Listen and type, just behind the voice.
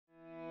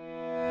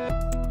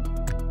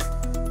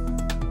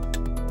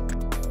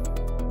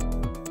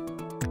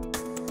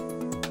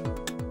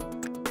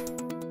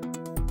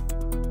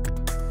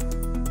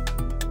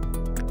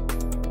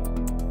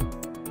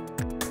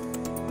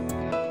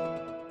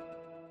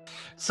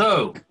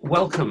So,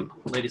 welcome,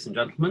 ladies and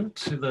gentlemen,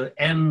 to the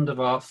end of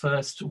our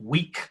first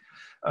week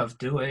of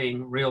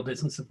doing Real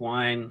Business of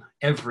Wine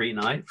every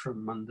night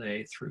from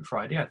Monday through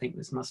Friday. I think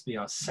this must be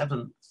our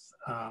seventh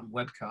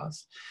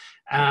webcast.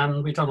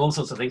 And we've done all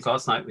sorts of things.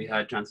 Last night we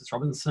had Jancis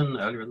Robinson.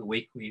 Earlier in the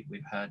week we've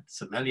had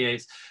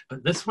sommeliers.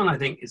 But this one I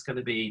think is going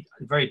to be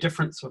a very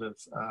different sort of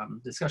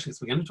discussion. So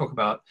we're going to talk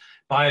about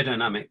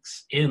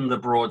biodynamics in the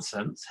broad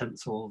sense,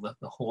 hence all the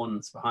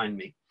horns behind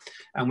me.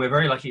 And we're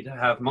very lucky to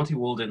have Monty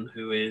Waldin,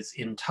 who is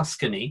in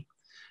Tuscany,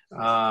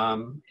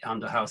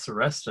 under house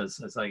arrest,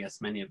 as I guess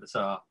many of us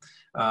are,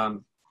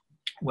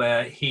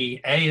 where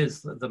he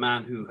is the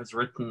man who has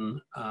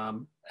written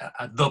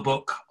the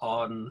book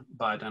on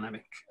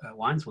biodynamic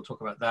wines. We'll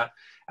talk about that,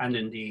 and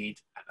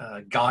indeed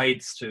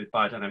guides to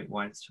biodynamic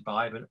wines to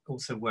buy, but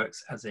also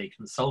works as a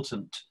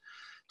consultant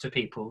to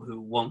people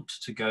who want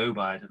to go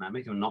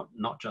biodynamic, or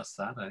not just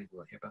that. I think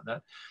we'll hear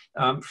about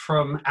that.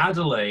 From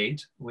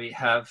Adelaide, we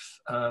have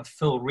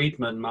Phil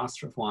Reedman,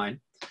 Master of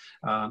Wine,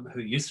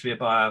 who used to be a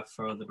buyer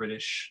for the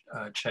British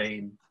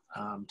chain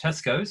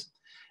Tesco's,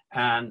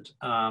 and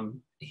we're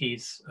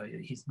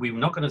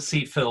not going to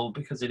see Phil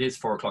because it is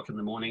 4 o'clock in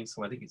the morning,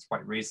 so I think it's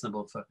quite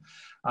reasonable for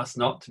us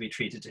not to be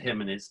treated to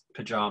him in his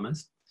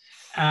pajamas.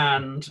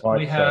 And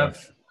we have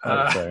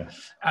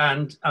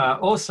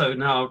also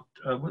now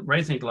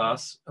raising a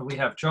glass, we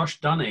have Josh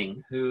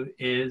Dunning, who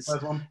is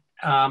an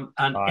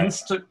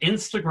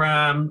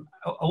Instagram,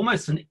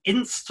 almost an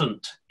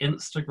instant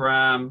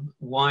Instagram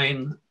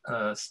wine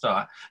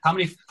star. How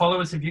many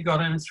followers have you got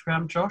on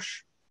Instagram,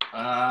 Josh?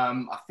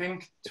 I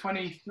think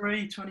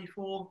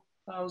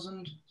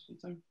 24,000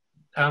 something.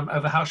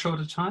 Over how short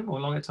a time or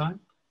long a time?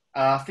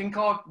 I think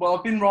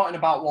I've been writing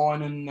about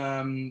wine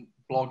and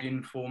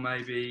blogging for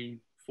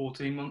maybe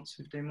 14 months,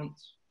 15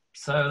 months.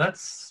 So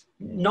that's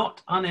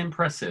not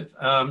unimpressive.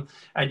 And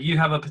you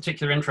have a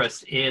particular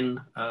interest in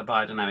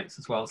biodynamics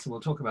as well, so we'll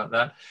talk about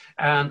that.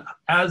 And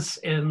as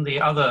in the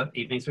other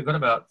evenings, we've got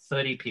about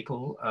 30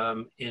 people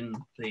in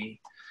the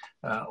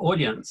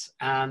audience,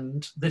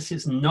 and this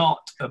is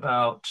not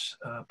about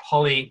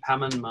Polly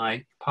Hammond,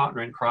 my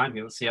partner in crime,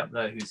 you will see up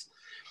there, whose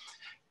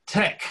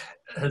tech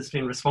has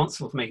been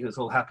responsible for making this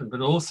all happen,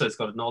 but also has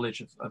got a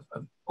knowledge of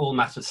all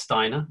matters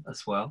Steiner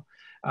as well.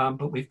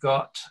 But we've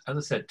got, as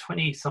I said,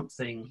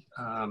 20-something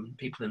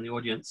people in the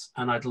audience,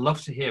 and I'd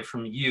love to hear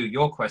from you,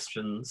 your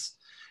questions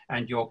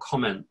and your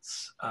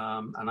comments.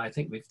 And I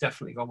think we've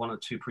definitely got 1 or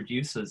 2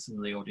 producers in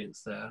the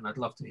audience there, and I'd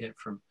love to hear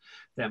from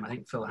them. I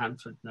think Phil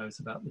Hanford knows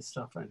about this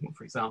stuff, I think,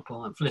 for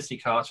example, and Felicity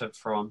Carter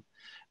from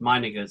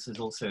Meiningers has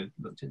also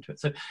looked into it.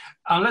 So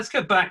let's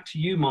go back to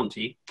you,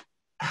 Monty.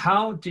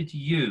 How did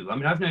you, I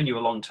mean, I've known you a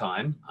long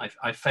time.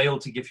 I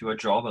failed to give you a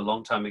job a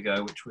long time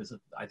ago, which was,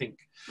 I think,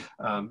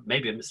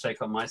 maybe a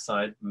mistake on my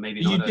side,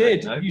 maybe not. You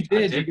did. You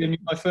did. You gave me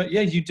my first,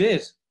 yeah, you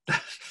did.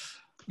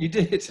 You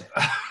did.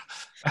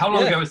 How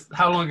long ago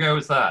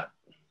was that?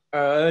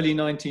 Early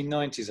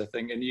 1990s, I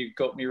think, and you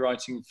got me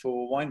writing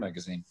for Wine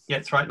Magazine. Yeah,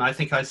 that's right. And I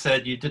think I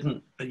said you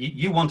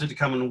wanted to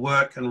come and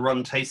work and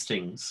run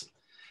tastings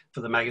for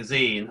the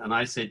magazine, and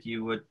I said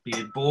you would be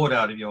bored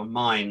out of your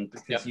mind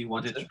because you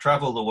wanted to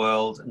travel the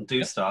world and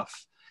do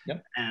stuff.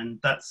 Yep. And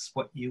that's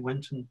what you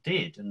went and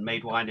did, and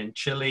made wine in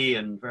Chile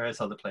and various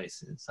other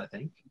places, I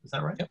think. Is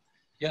that right? Yep.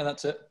 Yeah,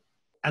 that's it.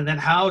 And then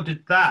how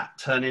did that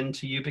turn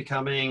into you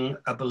becoming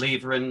a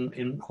believer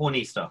in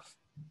horny stuff?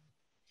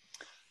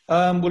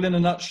 Well, in a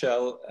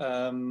nutshell,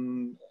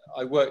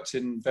 I worked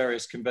in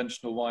various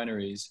conventional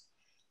wineries,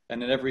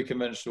 and in every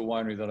conventional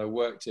winery that I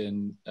worked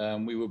in,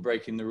 we were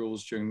breaking the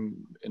rules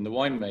in the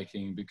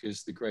winemaking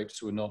because the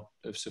grapes were not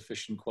of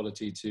sufficient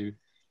quality to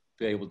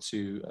be able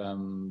to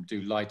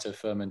do lighter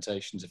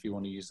fermentations, if you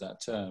want to use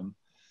that term.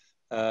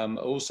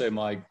 Also,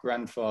 my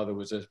grandfather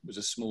was a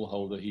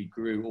smallholder. He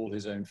grew all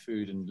his own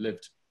food and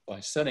lived by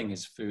selling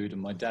his food,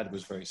 and my dad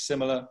was very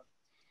similar.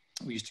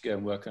 We used to go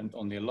and work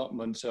on the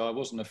allotment, so I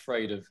wasn't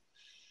afraid of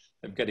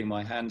getting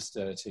my hands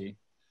dirty.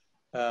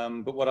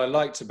 But what I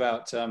liked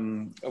about,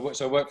 so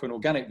I worked for an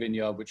organic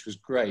vineyard, which was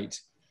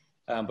great,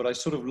 but I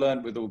sort of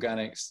learned with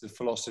organics the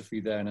philosophy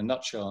there in a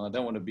nutshell. And I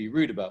don't want to be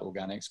rude about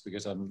organics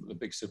because I'm a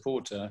big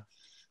supporter,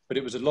 but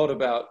it was a lot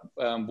about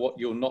what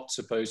you're not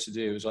supposed to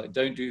do. It was like,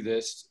 don't do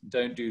this,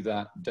 don't do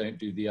that, don't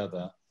do the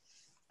other.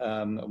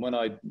 And when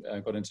I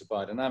got into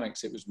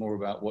biodynamics, it was more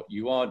about what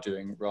you are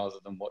doing rather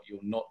than what you're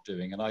not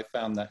doing. And I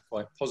found that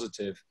quite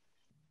positive.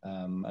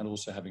 And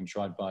also having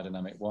tried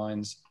biodynamic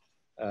wines,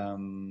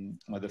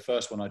 the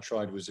first one I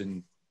tried was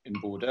in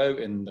Bordeaux,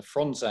 in the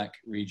Fronsac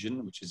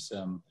region, which is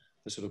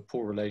the sort of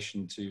poor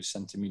relation to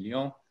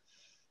Saint-Emilion.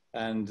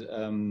 And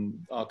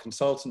our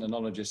consultant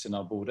enologist in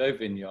our Bordeaux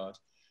vineyard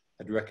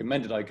had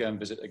recommended I go and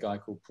visit a guy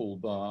called Paul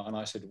Barr. And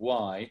I said,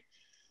 why?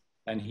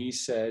 And he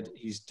said,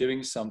 he's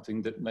doing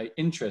something that may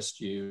interest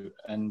you.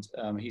 And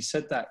he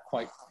said that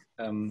quite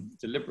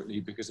deliberately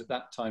because at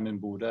that time in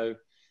Bordeaux,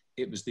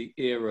 it was the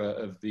era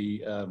of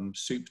the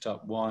souped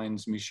up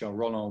wines. Michel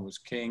Rolland was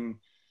king.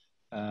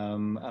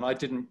 And I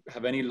didn't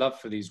have any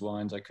love for these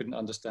wines. I couldn't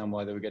understand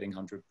why they were getting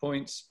 100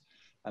 points.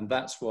 And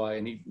that's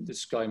why,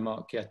 this guy,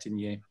 Marc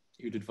Gatinier,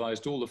 who'd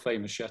advised all the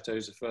famous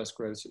chateaus, the first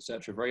growths,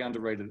 etc. Very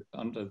underrated,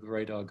 under the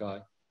radar guy.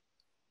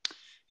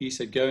 He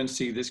said, go and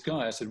see this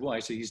guy. I said, why?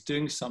 He said, he's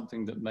doing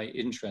something that may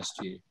interest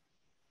you.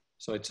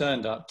 So I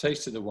turned up,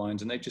 tasted the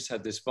wines, and they just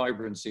had this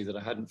vibrancy that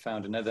I hadn't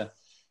found in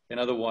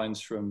other wines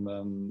from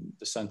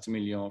the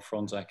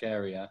Saint-Emilion-Fronsac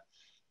area.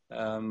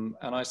 And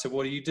I said,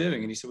 what are you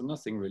doing? And he said, well,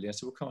 nothing really. I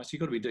said, well, come on, so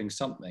you've got to be doing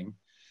something.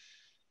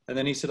 And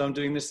then he said, I'm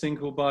doing this thing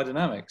called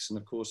biodynamics. And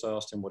of course, I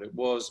asked him what it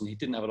was, and he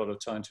didn't have a lot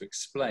of time to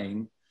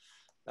explain.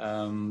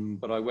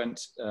 But I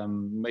went,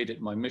 made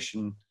it my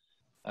mission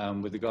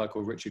with a guy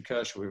called Richard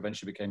Kershaw, who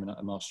eventually became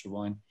a master of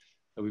wine.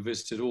 We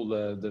visited all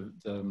the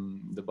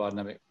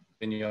biodynamic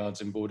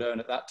vineyards in Bordeaux.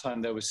 And at that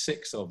time, there were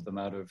 6 of them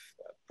out of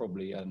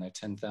probably, I don't know,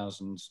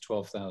 10,000,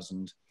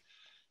 12,000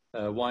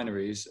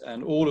 wineries.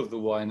 And all of the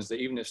wines, that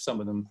even if some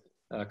of them,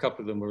 a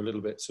couple of them were a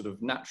little bit sort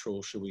of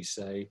natural, shall we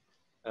say,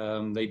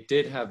 they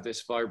did have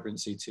this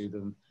vibrancy to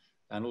them.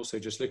 And also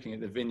just looking at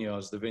the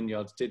vineyards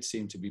did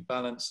seem to be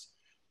balanced.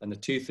 And the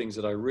 2 things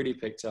that I really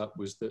picked up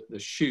was that the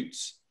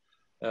shoots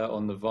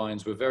on the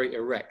vines were very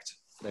erect.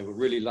 They were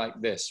really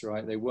like this,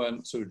 right? They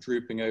weren't sort of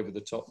drooping over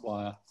the top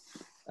wire.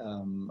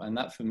 And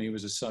that for me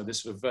was this sort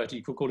of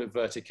you could call it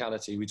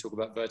verticality. We talk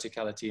about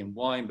verticality in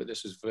wine, but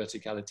this was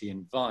verticality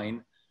in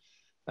vine.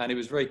 And it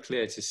was very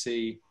clear to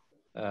see,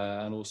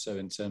 and also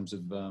in terms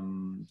of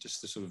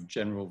just the sort of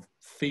general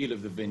feel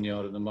of the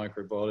vineyard and the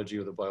microbiology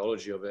or the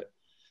biology of it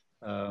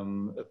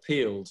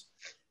appealed.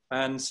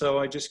 And so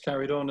I just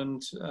carried on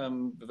and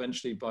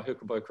eventually by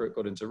hook or by crook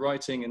got into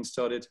writing and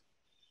started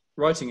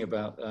writing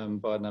about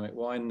biodynamic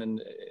wine.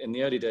 And in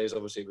the early days,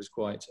 obviously it was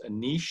quite a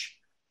niche.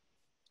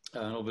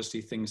 And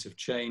obviously things have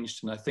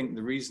changed. And I think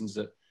the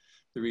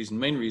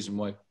main reason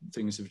why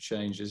things have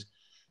changed is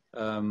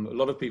a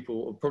lot of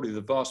people, or probably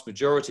the vast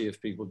majority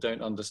of people,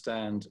 don't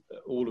understand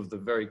all of the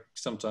very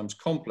sometimes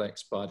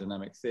complex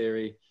biodynamic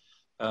theory,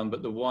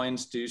 but the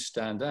wines do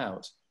stand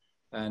out.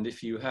 And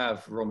if you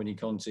have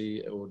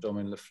Romanée-Conti or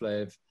Domaine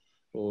Leflaive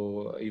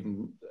or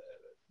even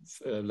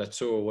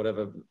Latour or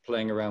whatever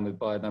playing around with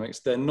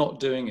biodynamics, they're not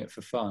doing it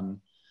for fun.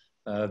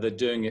 They're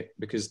doing it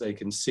because they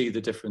can see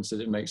the difference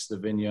that it makes to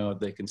the vineyard.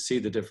 They can see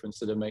the difference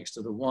that it makes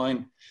to the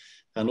wine.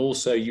 And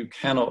also you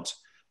cannot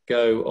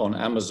go on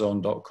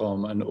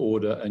Amazon.com and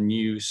order a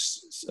new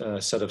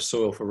set of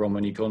soil for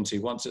Romanée-Conti.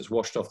 Once it's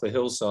washed off the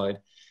hillside,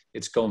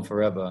 it's gone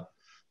forever.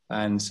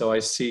 And so I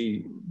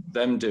see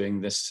them doing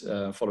this,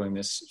 following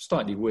this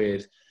slightly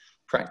weird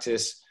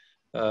practice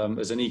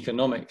as an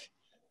economic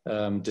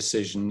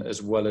decision,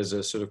 as well as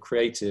a sort of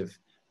creative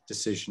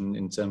decision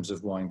in terms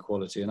of wine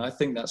quality. And I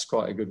think that's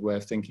quite a good way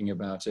of thinking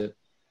about it.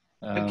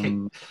 Okay.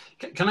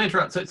 Can I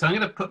interrupt? So I'm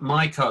going to put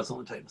my cards on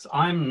the table. So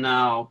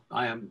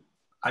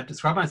I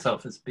describe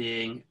myself as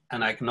being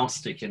an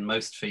agnostic in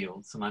most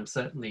fields, and I'm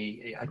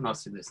certainly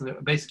agnostic in this.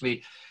 And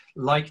basically,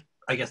 like,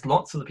 I guess,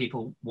 lots of the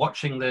people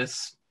watching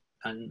this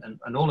and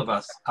all of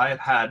us, I have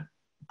had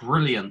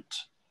brilliant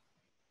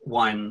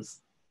wines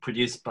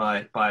produced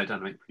by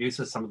biodynamic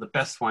producers. Some of the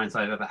best wines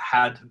I've ever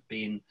had have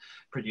been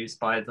produced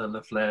by the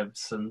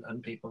Leflaives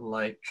and people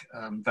like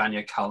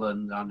Vanya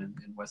Cullen down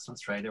in Western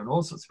Australia and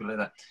all sorts of people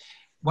like that.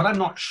 What I'm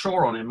not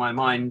sure on in my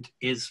mind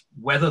is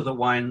whether the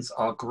wines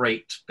are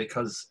great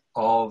because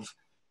of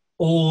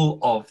all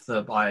of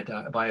the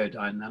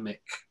biodynamic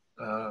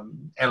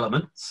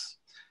elements,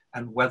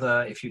 and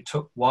whether if you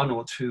took 1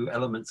 or 2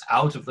 elements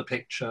out of the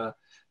picture,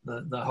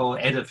 the whole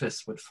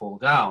edifice would fall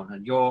down.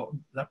 And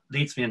that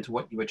leads me into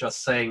what you were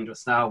just saying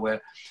just now,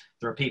 where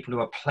there are people who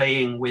are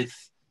playing with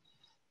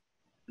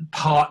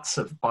parts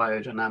of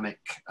biodynamic,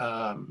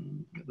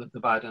 the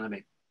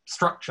biodynamic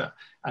structure.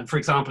 And for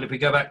example, if we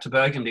go back to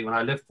Burgundy, when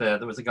I lived there,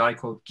 there was a guy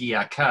called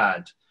Guy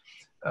Accad,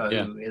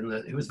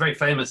 who was very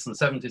famous in the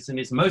 70s, and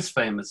is most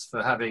famous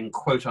for having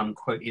quote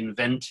unquote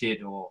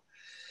invented or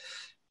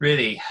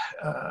really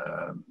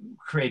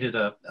created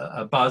a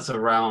buzz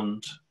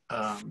around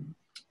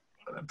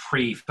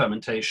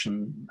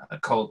pre-fermentation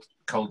cold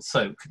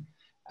soak.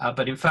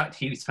 But in fact,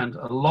 he spent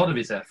a lot of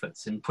his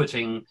efforts in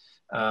putting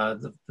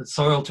the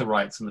soil to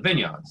rights in the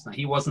vineyards. Now,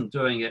 he wasn't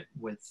doing it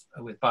with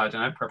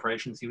biodynamic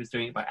preparations. He was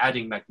doing it by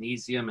adding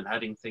magnesium and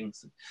adding things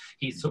that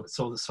he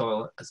saw the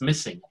soil as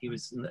missing.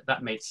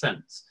 That made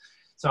sense.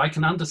 So I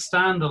can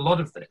understand a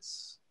lot of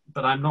this,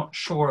 but I'm not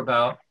sure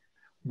about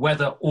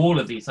whether all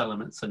of these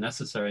elements are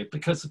necessary,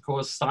 because of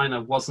course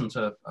Steiner wasn't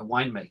a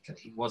winemaker,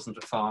 he wasn't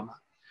a farmer.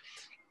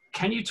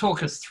 Can you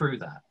talk us through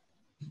that?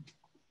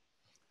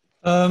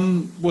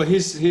 Well,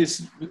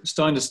 his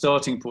Steiner's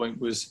starting point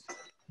was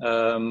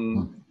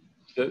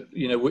that,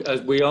 you know,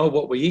 we are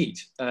what we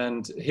eat,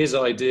 and his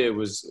idea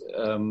was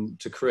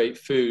to create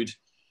food,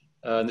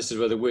 and this is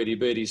where the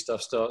weirdy-beardy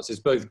stuff starts, is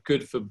both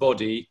good for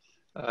body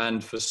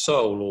and for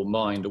soul or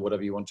mind or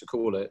whatever you want to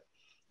call it.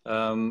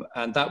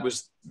 And that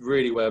was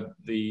really where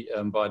the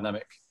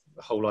biodynamic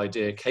whole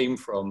idea came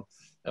from.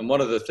 And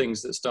one of the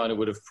things that Steiner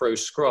would have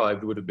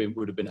proscribed would have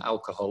been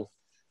alcohol,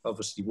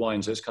 obviously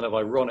wine. So it's kind of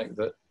ironic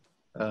that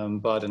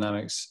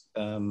biodynamics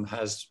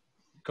has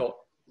got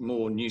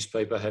more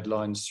newspaper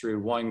headlines through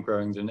wine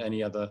growing than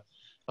any other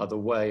other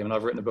way. I mean,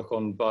 I've written a book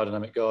on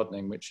biodynamic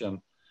gardening, which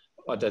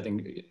I don't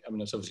think, I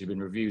mean, it's obviously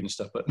been reviewed and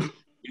stuff, but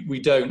we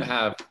don't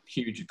have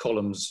huge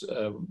columns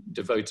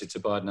devoted to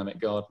biodynamic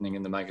gardening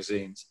in the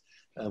magazines.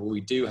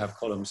 We do have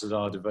columns that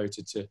are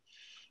devoted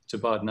to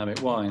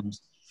biodynamic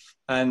wines.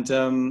 And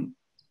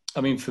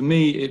I mean, for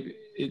me,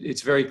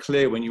 it's very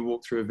clear when you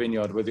walk through a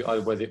vineyard,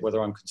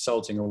 whether I'm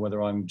consulting or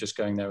whether I'm just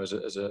going there as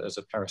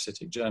a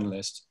parasitic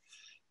journalist,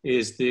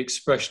 is the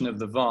expression of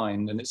the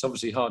vine. And it's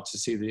obviously hard to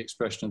see the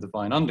expression of the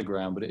vine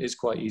underground, but it is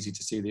quite easy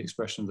to see the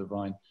expression of the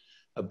vine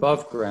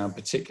above ground,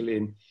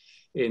 particularly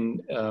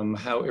in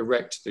how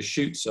erect the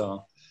shoots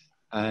are.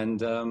 And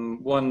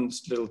one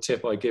little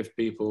tip I give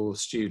people,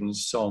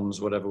 students, SOMs,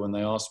 whatever, when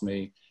they ask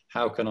me,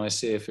 how can I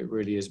see if it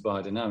really is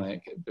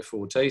biodynamic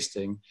before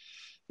tasting,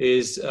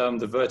 is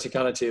the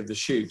verticality of the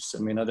shoots. I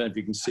mean, I don't know if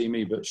you can see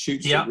me, but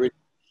shoots that really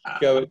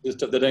go at the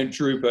top, they don't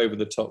droop over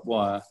the top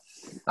wire.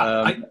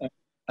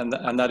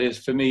 And that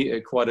is, for me,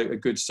 quite a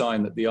good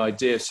sign that the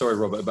idea, sorry,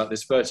 Robert, about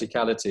this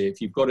verticality,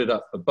 if you've got it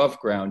up above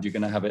ground, you're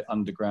going to have it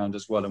underground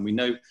as well. And we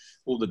know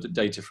all the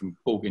data from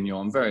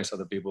Bourguignon and various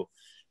other people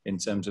in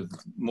terms of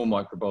more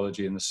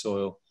microbiology in the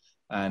soil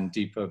and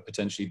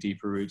potentially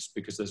deeper roots,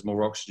 because there's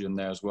more oxygen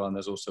there as well. And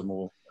there's also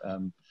more,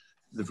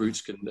 the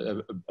roots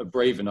are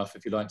brave enough,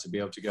 if you like, to be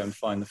able to go and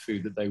find the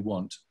food that they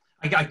want.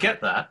 I get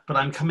that, but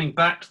I'm coming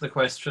back to the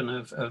question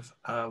of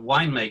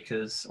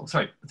winemakers, or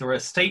sorry, there are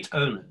estate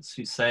owners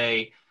who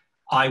say,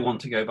 I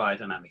want to go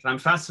biodynamic. And I'm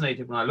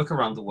fascinated when I look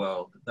around the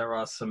world, there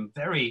are some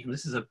and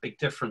this is a big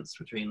difference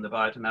between the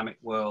biodynamic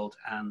world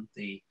and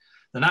the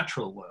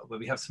natural world, where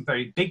we have some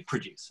very big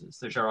producers,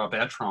 the Gerard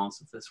Bertrands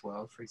of this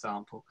world, for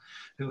example,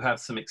 who have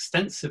some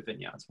extensive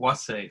vineyards,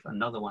 Boissé,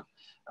 another one,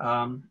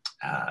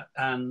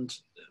 and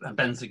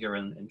Benziger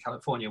in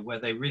California,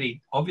 where they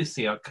really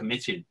obviously are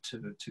committed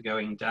to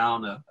going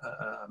down a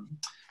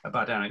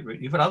biodynamic route.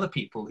 You've got other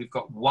people who've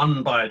got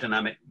one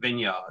biodynamic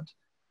vineyard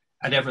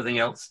and everything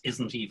else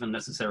isn't even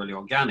necessarily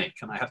organic.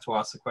 And I have to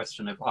ask the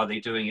question of, are they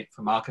doing it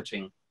for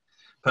marketing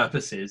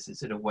purposes?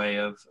 Is it a way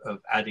of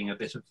adding a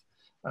bit of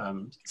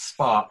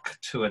spark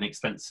to an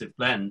expensive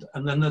blend?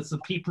 And then there's the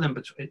people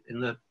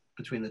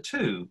between the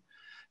two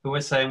who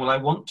are saying, well, I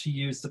want to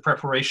use the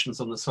preparations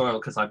on the soil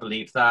because I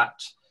believe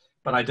that,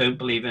 but I don't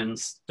believe in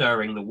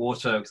stirring the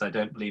water because I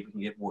don't believe we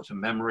can get water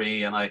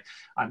memory, and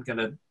I'm going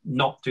to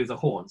not do the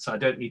horn, so I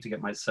don't need to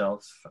get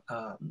myself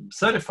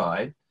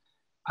certified.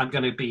 I'm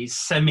going to be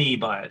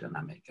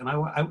semi-biodynamic. And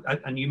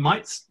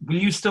will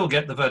you still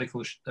get the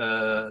vertical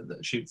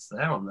shoots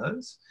there on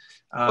those?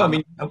 Well, I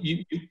mean,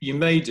 you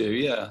may do,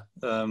 yeah.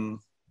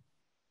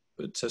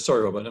 But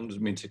sorry, Robert, I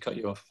didn't mean to cut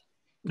you off.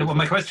 No, well,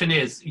 my question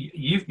is,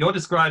 you're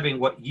describing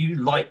what you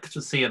like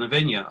to see in a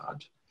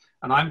vineyard,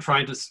 and I'm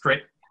trying to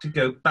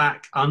go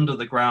back under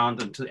the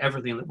ground and to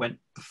everything that went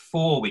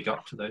before we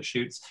got to those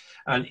shoots.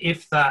 And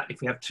if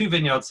we have two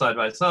vineyards side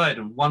by side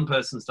and one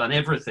person's done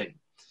everything,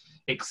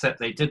 except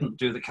they didn't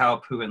do the cow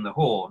poo in the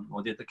horn,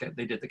 or they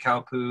did the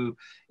cow poo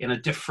in a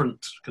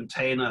different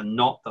container,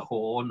 not the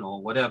horn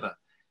or whatever,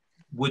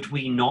 would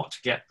we not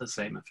get the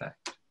same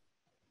effect?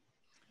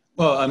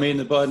 Well, I mean,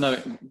 the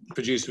biodynamic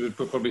producer would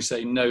probably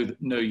say, no,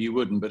 you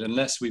wouldn't. But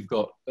unless we've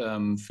got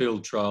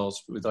field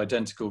trials with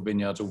identical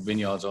vineyards or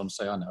vineyards on,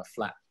 say, I don't know, a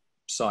flat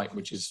site,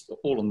 which is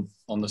all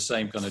on the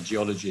same kind of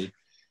geology,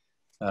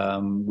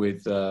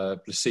 with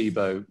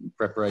placebo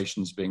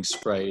preparations being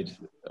sprayed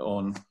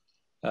on,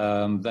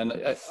 then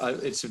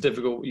it's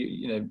difficult.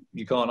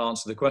 You can't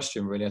answer the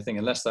question really. I think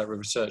unless that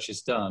research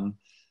is done,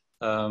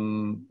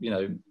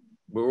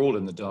 we're all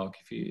in the dark.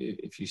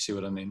 If you see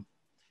what I mean.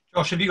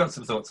 Josh, have you got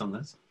some thoughts on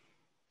this?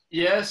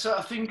 Yeah, so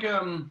I think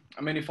I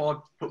mean, if I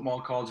put my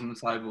cards on the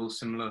table,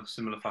 similar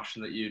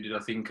fashion that you did, I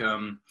think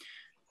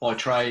by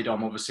trade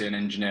I'm obviously an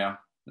engineer.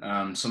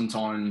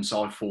 Sometimes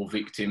I fall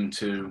victim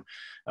to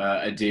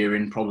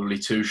adhering probably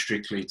too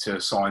strictly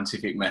to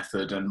scientific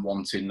method and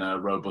wanting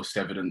robust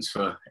evidence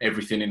for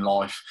everything in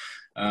life.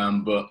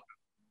 But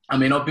I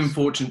mean, I've been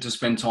fortunate to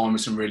spend time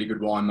with some really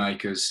good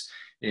winemakers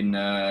in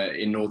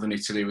northern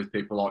Italy, with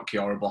people like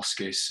Chiara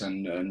Boschis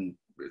and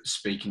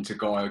speaking to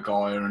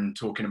Gaia and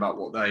talking about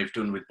what they've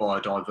done with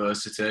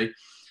biodiversity.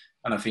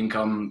 And I think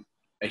I'm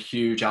a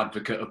huge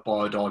advocate of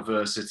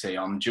biodiversity.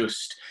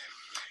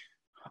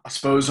 I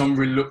suppose I'm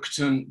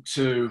reluctant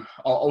to,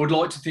 I would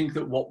like to think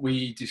that what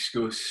we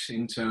discuss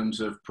in terms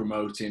of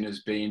promoting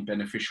as being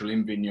beneficial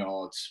in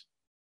vineyards,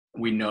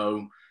 we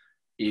know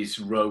is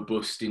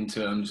robust in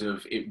terms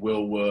of it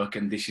will work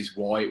and this is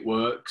why it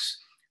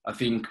works. I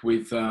think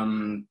with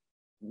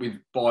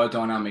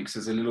biodynamics,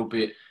 there's a little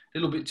bit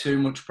too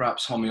much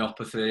perhaps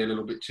homeopathy, a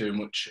little bit too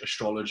much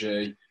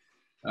astrology.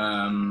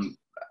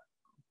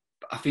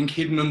 I think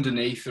hidden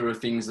underneath there are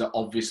things that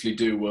obviously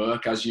do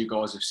work. As you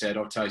guys have said,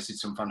 I've tasted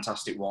some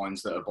fantastic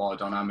wines that are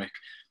biodynamic.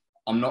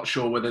 I'm not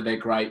sure whether they're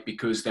great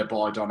because they're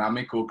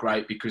biodynamic or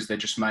great because they're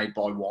just made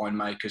by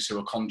winemakers who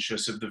are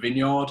conscious of the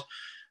vineyard,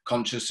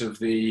 conscious of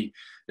their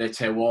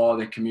terroir,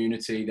 their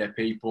community, their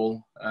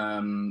people.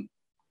 I'm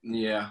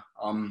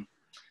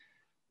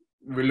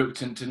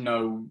reluctant to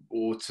know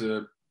or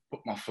to put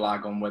my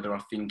flag on whether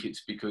I think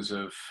it's because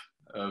of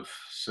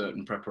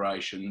certain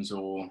preparations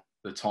or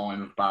the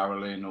time of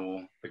barreling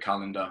or the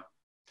calendar.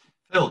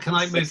 Phil, can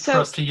I move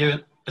across to you?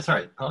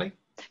 Sorry, Polly?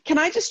 Can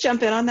I just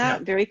jump in on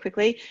that very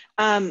quickly?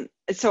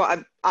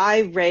 So I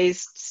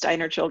raised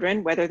Steiner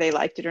children, whether they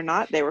liked it or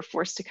not. They were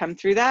forced to come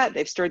through that.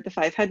 They've stirred the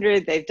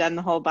 500. They've done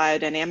the whole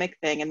biodynamic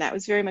thing. And that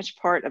was very much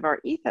part of our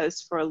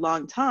ethos for a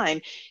long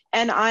time.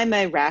 And I'm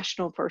a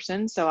rational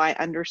person, so I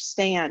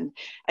understand,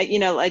 you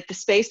know, like the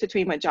space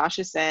between what Josh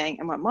is saying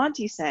and what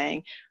Monty's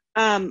saying.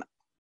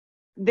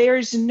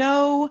 There's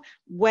no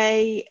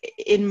way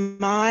in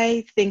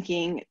my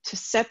thinking to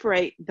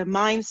separate the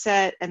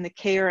mindset and the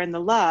care and the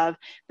love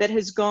that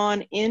has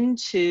gone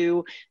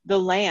into the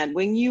land.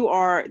 When you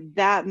are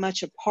that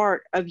much a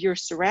part of your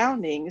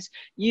surroundings,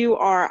 you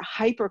are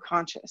hyper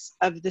conscious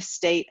of the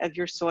state of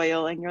your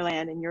soil and your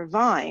land and your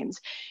vines.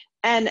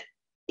 And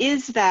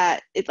is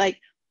that it, like,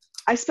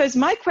 I suppose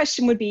my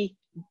question would be,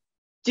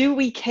 do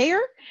we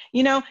care?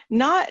 You know,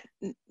 not,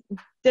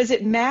 does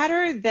it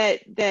matter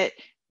that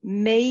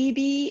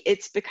maybe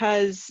it's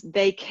because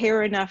they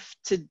care enough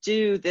to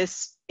do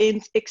this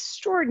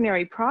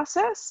extraordinary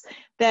process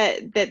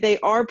that they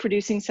are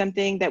producing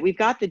something, that we've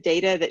got the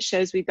data that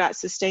shows we've got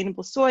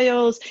sustainable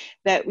soils,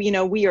 that, you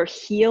know, we are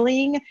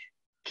healing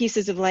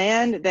pieces of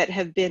land that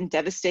have been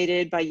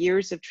devastated by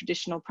years of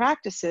traditional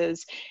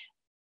practices.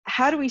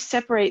 How do we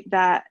separate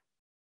that,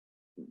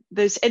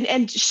 those,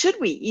 and should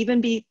we even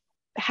be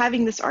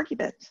having this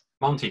argument?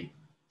 Monty.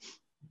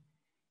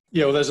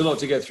 Yeah, well, there's a lot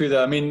to get through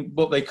there. I mean,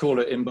 what they call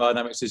it in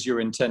biodynamics is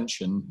your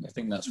intention. I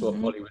think that's what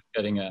Polly was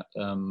getting at,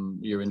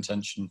 your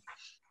intention.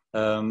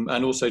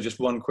 And also just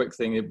one quick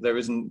thing,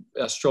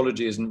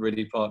 astrology isn't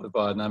really part of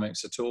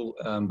biodynamics at all,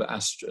 but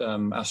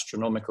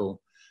astronomical,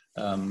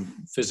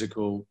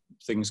 physical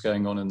things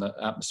going on in the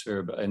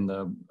atmosphere, in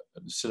the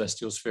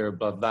celestial sphere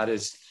above, that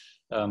is,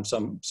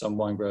 some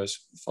wine growers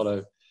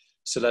follow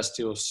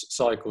celestial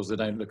cycles. They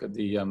don't look at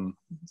the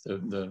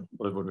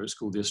whatever it's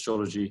called, the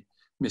astrology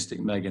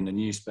Mystic Meg in the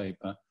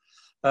newspaper.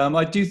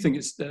 I do think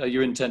it's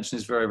your intention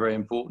is very, very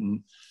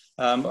important.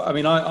 I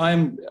mean,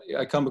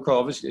 I come across,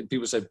 obviously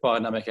people say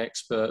biodynamic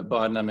expert,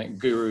 biodynamic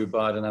guru,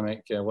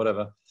 biodynamic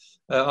whatever.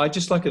 I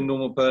just like a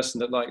normal person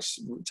that likes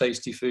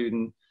tasty food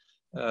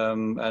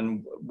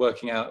and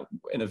working out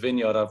in a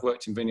vineyard. I've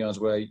worked in vineyards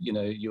where, you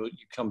know, you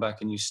come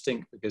back and you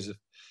stink because of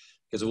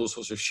all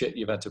sorts of shit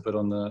you've had to put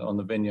on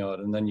the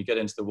vineyard, and then you get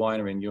into the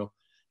winery and you're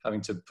having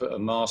to put a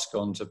mask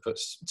on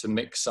to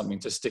mix something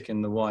to stick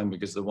in the wine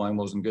because the wine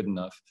wasn't good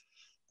enough.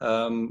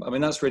 I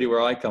mean, that's really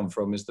where I come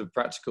from, is the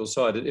practical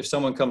side. If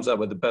someone comes up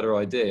with a better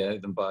idea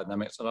than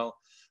biodynamics, then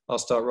I'll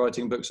start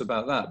writing books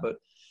about that. But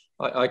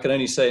I can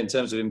only say, in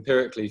terms of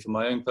empirically, from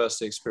my own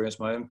personal experience,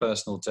 my own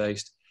personal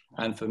taste,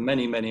 and for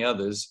many, many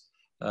others,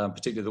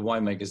 particularly the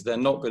winemakers, they're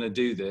not going to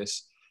do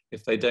this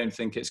if they don't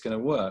think it's going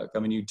to work. I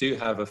mean, you do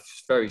have a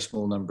very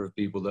small number of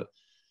people that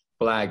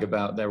blag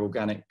about their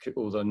organic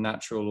or their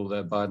natural or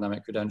their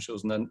biodynamic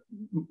credentials, and then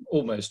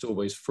almost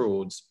always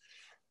frauds.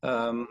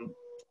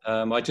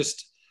 I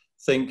just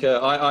think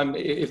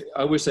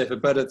I would say if a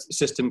better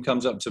system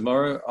comes up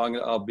tomorrow,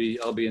 I'll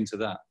be into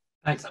that.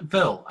 Thanks,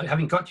 Phil.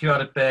 Having got you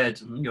out of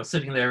bed, and you're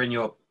sitting there in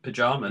your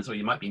pajamas, or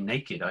you might be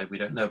naked. We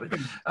don't know.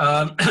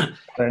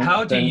 But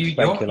how do you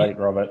speculate,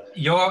 Robert?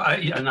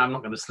 And I'm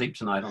not going to sleep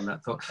tonight on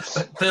that thought.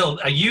 But Phil,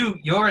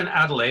 you're in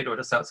Adelaide, or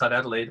just outside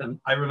Adelaide, and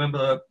I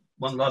remember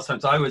one of the last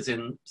times I was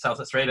in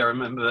South Australia, I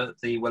remember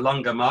the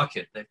Wollonga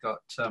market. They've got,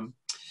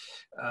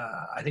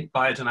 I think,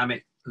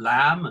 biodynamic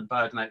lamb and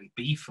biodynamic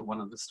beef for one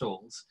of the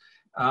stalls.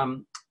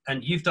 And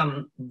you've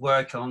done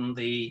work on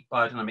the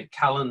biodynamic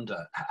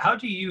calendar. How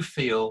do you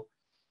feel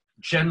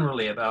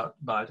generally about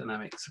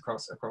biodynamics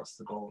across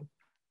the board?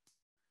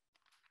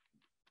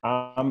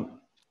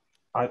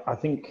 I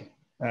think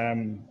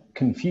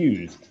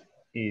confused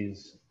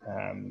is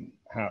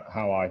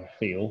how I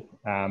feel.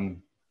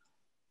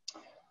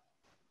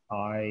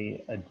 I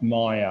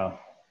admire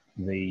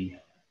the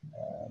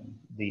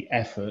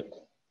effort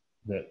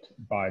that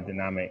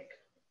biodynamic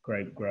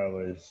grape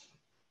growers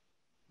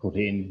put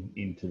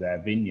into their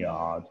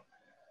vineyard,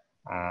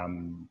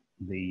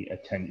 the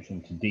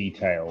attention to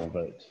detail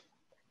that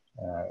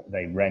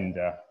they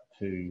render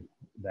to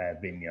their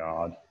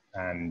vineyard,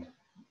 and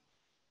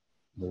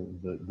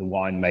the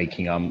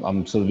winemaking.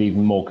 I'm sort of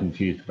even more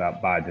confused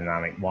about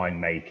biodynamic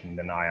winemaking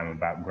than I am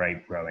about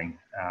grape growing.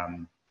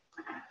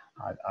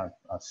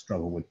 I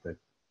struggle with the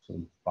sort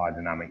of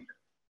biodynamic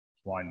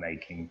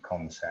winemaking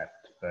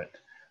concept, but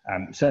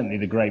certainly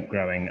the grape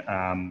growing,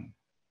 I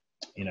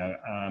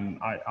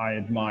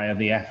admire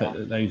the effort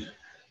that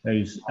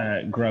those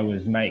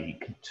growers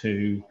make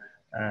to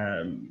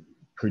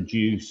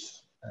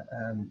produce,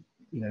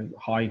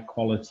 high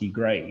quality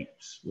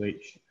grapes,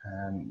 which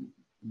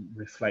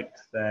reflect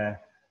their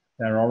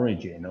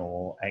origin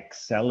or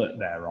excel at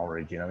their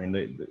origin. I mean,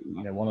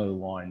 one of the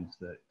wines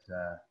that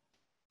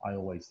I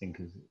always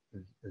think as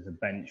a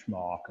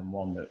benchmark, and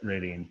one that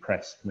really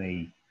impressed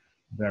me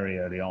very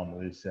early on,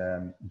 was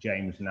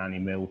James and Annie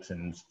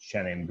Milton's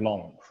Chenin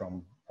Blanc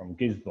from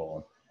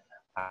Gisborne.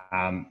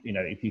 You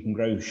know, if you can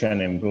grow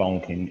Chenin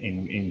Blanc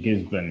in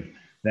Gisborne,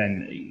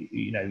 then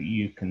you know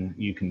you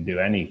can do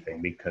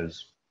anything,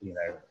 because you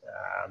know,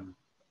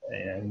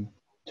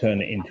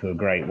 turn it into a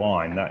great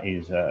wine. That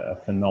is a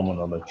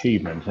phenomenal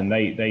achievement, and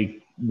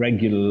they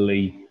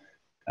regularly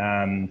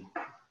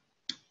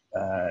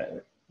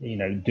you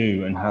know,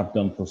 do and have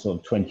done for sort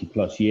of 20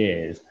 plus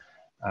years.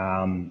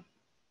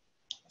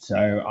 So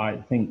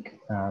I think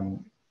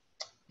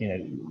you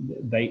know,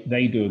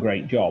 they do a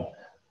great job.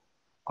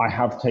 I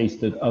have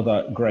tasted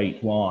other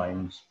great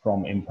wines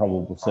from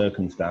Improbable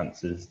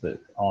Circumstances that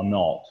are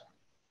not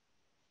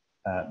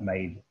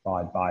made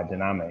by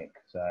Biodynamic.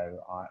 So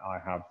I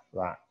have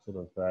that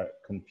sort of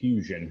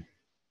confusion.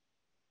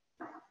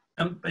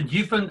 And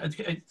you've been,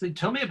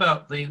 tell me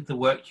about the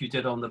work you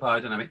did on the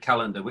Biodynamic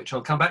calendar, which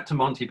I'll come back to,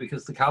 Monty,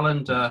 because the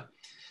calendar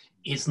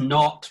is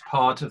not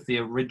part of the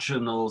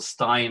original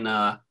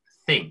Steiner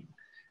thing.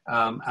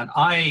 And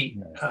I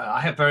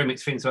have very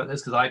mixed feelings about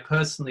this, because I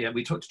personally, and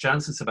we talked to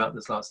Jancis about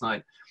this last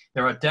night,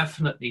 there are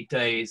definitely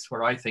days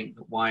where I think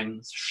that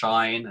wines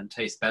shine and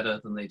taste better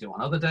than they do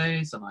on other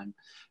days. And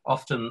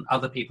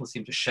other people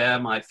seem to share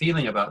my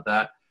feeling about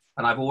that.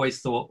 And I've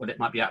always thought, well, it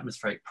might be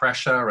atmospheric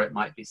pressure, or it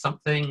might be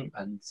something.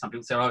 And some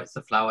people say, oh, it's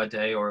a flower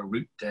day or a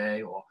root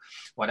day or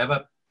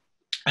whatever.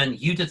 And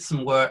you did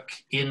some work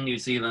in New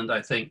Zealand,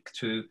 I think,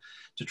 to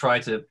try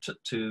to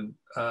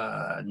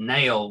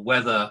nail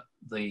whether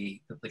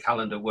the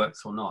calendar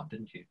works or not,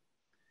 didn't you?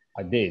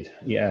 I did,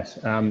 yes.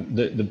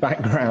 The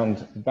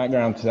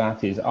background to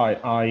that is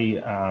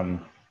I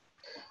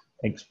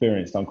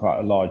experienced on quite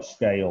a large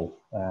scale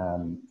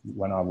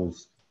when I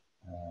was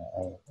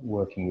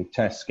working with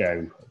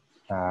Tesco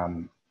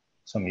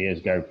some years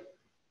ago.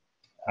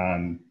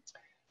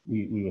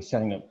 We were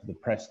setting up for the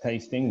press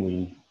tasting.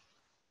 We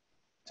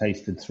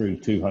tasted through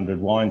 200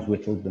 wines,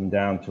 whittled them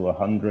down to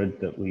 100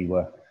 that we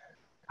were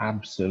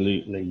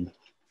absolutely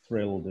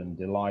thrilled and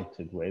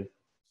delighted with.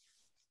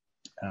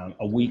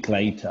 A week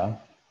later,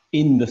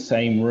 in the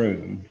same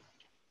room,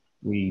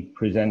 we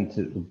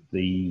presented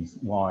these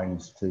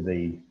wines to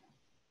the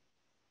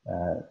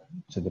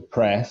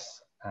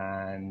press,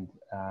 and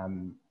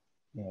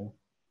you know,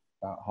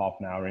 about half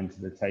an hour into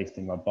the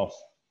tasting, my boss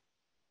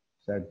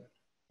said,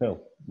 "Phil,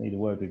 need a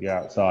word with you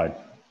outside."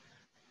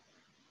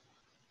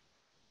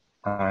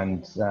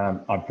 And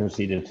I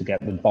proceeded to get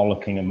the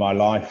bollocking of my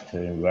life,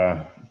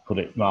 to put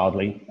it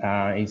mildly.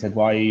 He said,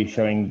 "Why are you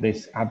showing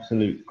this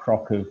absolute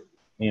crock of,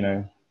 you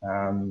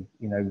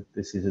know,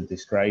 this is a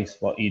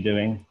disgrace. What are you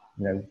doing?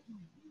 You know,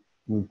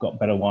 we've got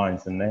better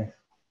wines than this."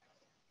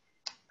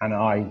 And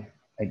I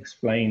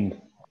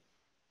explained,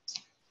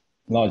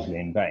 largely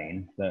in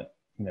vain, that,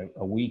 you know,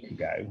 a week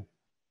ago,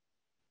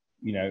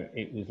 you know,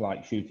 it was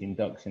like shooting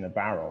ducks in a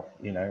barrel,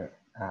 you know,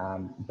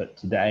 but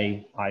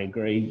today I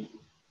agree,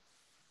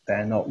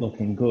 they're not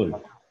looking good.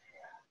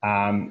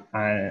 And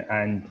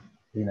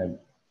you know,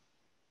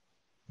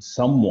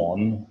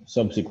 someone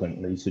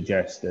subsequently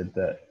suggested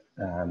that,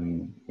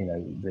 you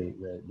know,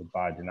 the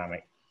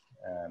Biodynamic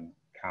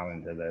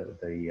calendar,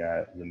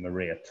 the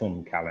Maria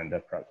Tun calendar,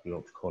 perhaps we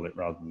ought to call it,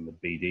 rather than the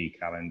BD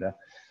calendar,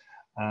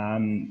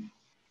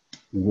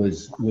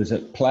 was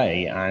at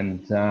play.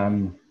 And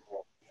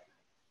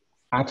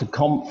at a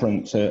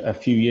conference a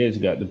few years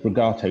ago, at the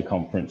Brigato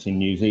conference in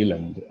New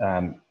Zealand,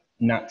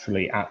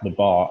 naturally at the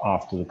bar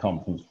after the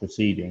conference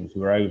proceedings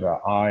were over,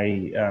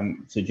 I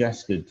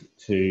suggested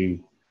to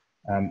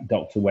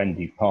Dr.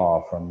 Wendy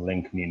Parr from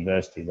Lincoln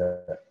University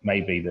that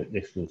maybe that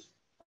this was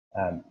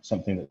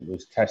something that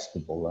was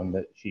testable, and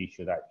that she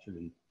should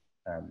actually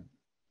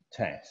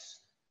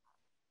test,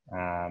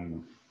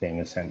 being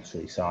a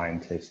sensory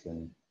scientist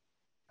and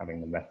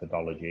having the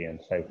methodology and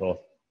so forth.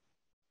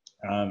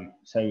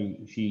 So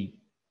she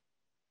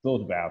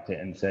thought about it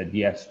and said,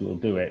 "Yes, we'll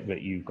do it,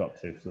 but you've got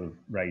to sort of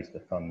raise the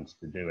funds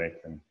to do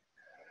it." And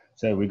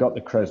so we got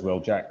the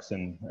Creswell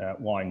Jackson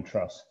Wine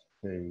Trust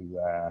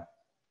to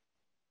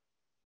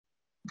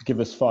give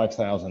us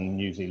 5,000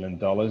 New Zealand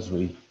dollars.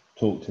 We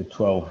talked to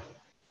 12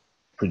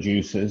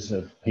 producers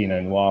of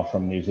Pinot Noir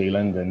from New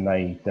Zealand, and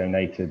they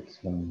donated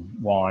some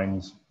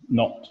wines,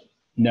 not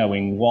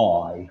knowing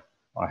why,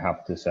 I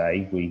have to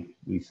say.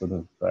 We sort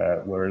of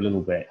were a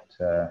little bit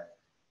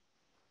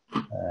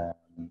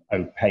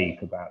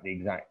opaque about the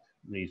exact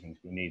reasons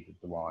we needed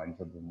the wines,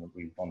 other than that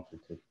we wanted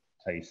to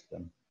taste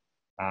them.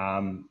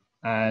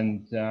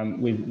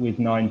 With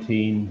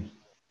 19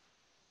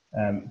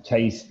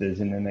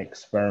 tasters in an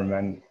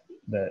experiment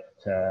that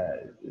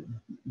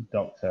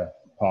Dr.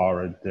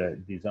 Parr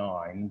had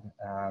designed,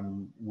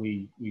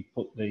 we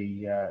put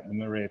the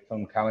Maria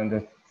Tun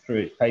calendar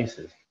through its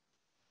paces.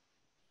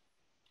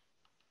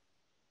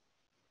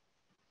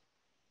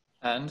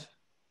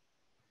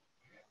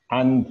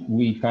 And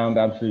we found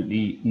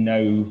absolutely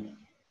no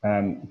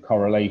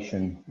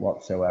correlation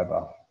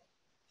whatsoever.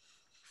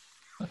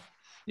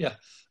 Yeah,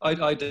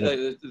 I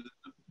did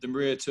the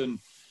Maria Tun.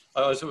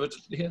 I was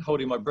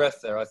holding my breath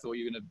there. I thought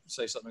you were going to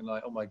say something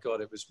like, "Oh my God,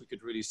 we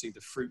could really see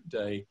the fruit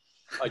day."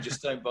 I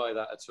just don't buy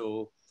that at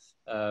all.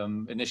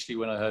 Initially,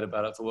 when I heard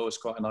about it, I thought, well, it's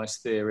quite a nice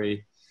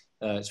theory.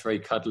 It's very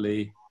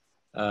cuddly.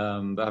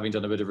 But having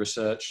done a bit of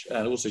research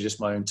and also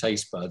just my own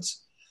taste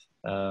buds,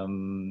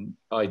 I'm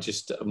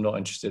not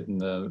interested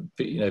in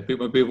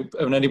people.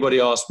 When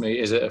anybody asks me,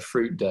 is it a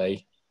fruit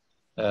day?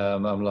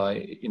 I'm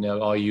like,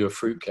 are you a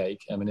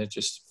fruitcake? I mean,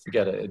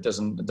 forget it. It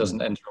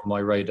doesn't enter on my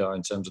radar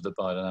in terms of the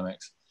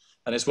biodynamics.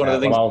 And it's one of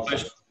the things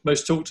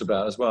most talked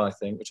about as well, I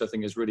think, which I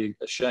think is really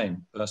a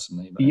shame,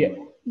 personally. But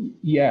anyway.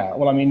 Yeah.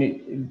 Well, I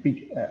mean,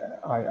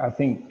 I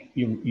think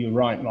you're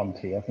right,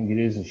 Monty. I think it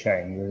is a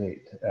shame that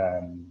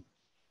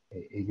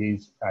it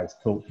is, as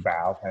talked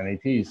about, and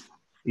it is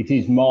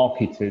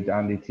marketed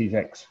and it is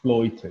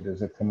exploited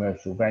as a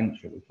commercial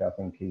venture, which I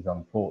think is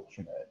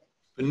unfortunate.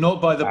 But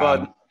not by the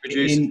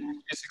producers.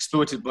 It's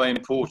exploited by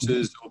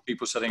importers or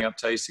people setting up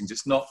tastings.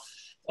 It's not.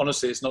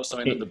 Honestly, it's not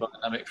something that the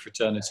biodynamic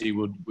fraternity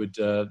would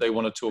they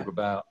want to talk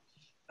about.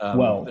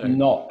 How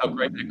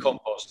great their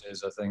compost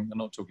is. I think they're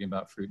not talking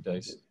about fruit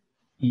days.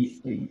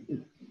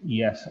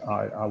 Yes,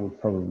 I would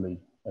probably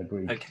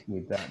agree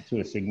with that to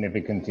a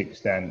significant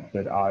extent,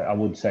 but I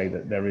would say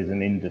that there is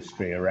an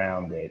industry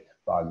around it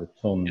by the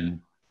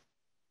ton.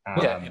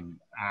 I'll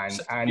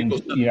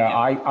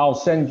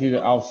send you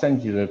the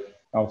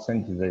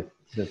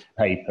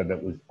paper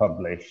that was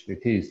published.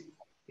 It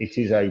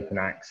is open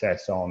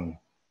access on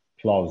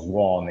PLOS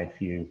One. If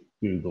you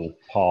Google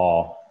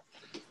Parr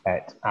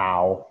et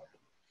al,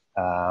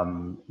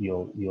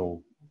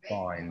 you'll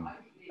find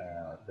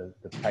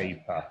the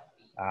paper.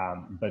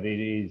 But it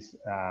is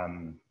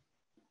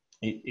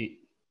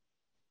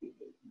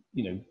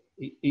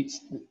it's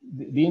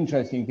the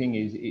interesting thing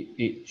is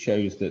it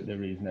shows that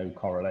there is no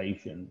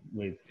correlation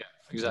with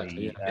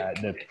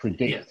the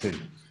predicted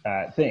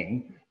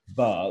thing,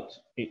 but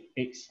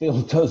it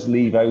still does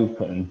leave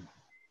open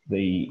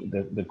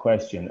the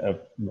question of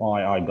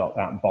why I got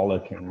that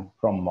bollocking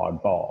from my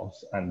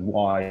boss and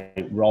why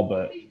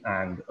Robert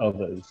and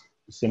others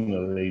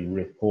similarly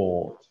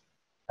report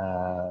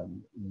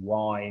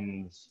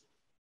wines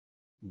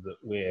that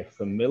we're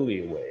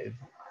familiar with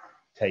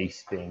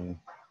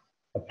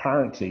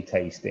apparently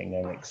tasting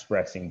and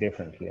expressing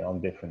differently on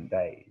different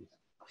days.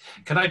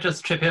 Can I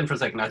just chip in for a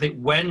second? I think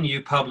when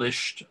you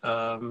published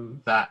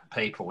that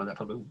paper, when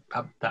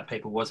that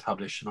paper was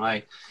published, and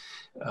I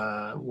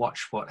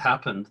watched what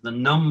happened, the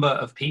number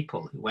of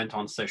people who went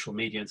on social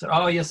media and said,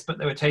 oh yes, but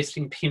they were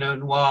tasting Pinot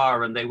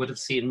Noir and they would have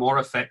seen more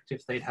effect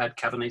if they'd had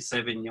Cabernet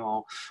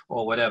Sauvignon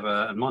or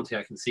whatever. And Monty,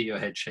 I can see your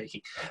head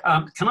shaking.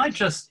 Can I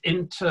just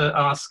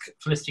ask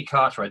Felicity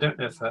Carter, I don't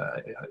know if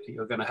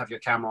you're going to have your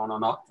camera on or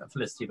not,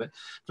 Felicity, but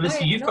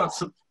Felicity,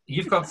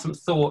 you've got some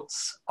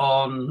thoughts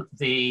on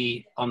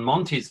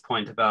Monty's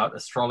point about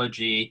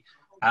astrology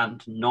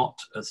and not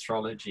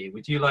astrology.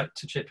 Would you like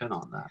to chip in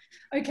on that?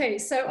 Okay,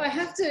 so I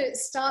have to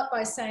start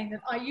by saying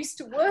that I used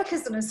to work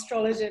as an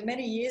astrologer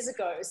many years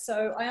ago,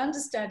 so I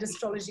understand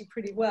astrology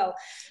pretty well.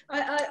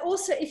 I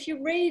also, if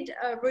you read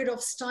Rudolf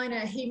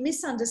Steiner, he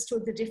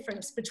misunderstood the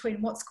difference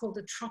between what's called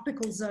the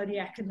tropical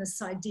zodiac and the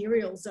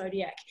sidereal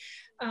zodiac.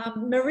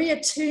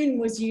 Maria Thun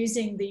was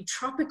using the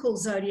tropical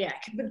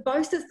zodiac, but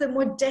both of them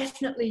were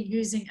definitely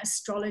using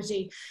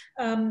astrology.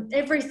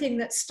 Everything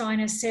that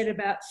Steiner said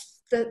about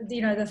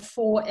the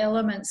four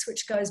elements,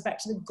 which goes back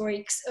to the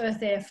Greeks,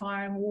 earth, air,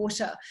 fire, and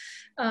water,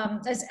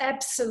 as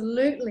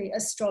absolutely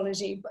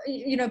astrology.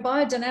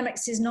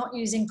 Biodynamics is not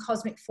using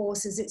cosmic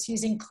forces, it's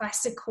using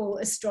classical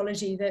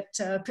astrology that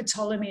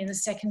Ptolemy in the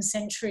 2nd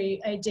century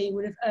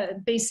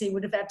BC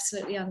would have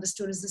absolutely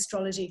understood as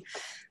astrology.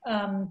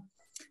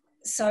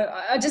 So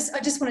I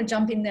just want to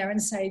jump in there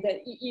and say that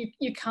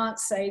you can't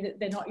say that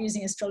they're not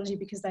using astrology,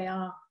 because they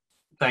are.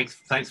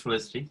 Thanks,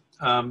 Felicity.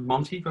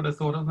 Monty, got a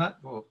thought on that?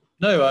 Or?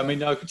 No, I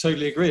mean, I could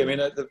totally agree. I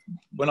mean,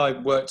 when I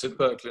worked at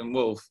Berkeley and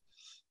Wolff,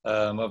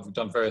 I've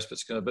done various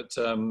bits, but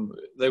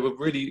they were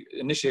really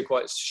initially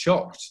quite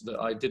shocked that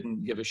I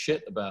didn't give a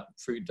shit about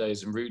fruit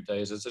days and root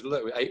days. I said,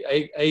 look,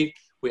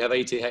 we have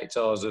 80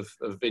 hectares of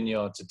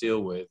vineyard to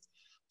deal with,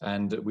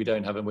 and we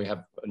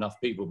have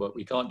enough people, but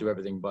we can't do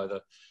everything by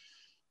the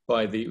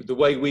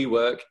way we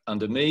work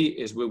under me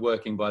is we're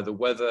working by the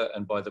weather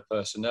and by the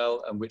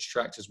personnel and which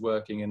tractor's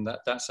working, and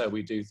that's how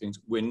we do things.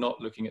 We're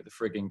not looking at the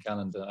frigging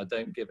calendar. I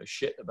don't give a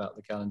shit about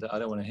the calendar. I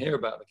don't want to hear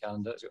about the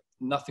calendar. It's got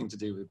nothing to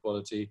do with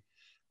quality.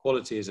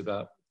 Quality is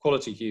about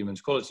quality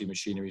humans, quality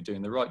machinery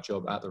doing the right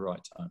job at the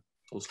right time.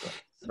 Full stop.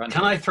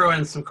 Can I throw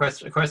in a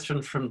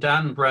question from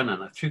Dan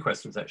Brennan? 2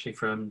 questions actually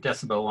from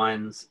Decibel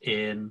Wines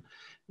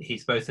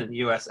he's both in the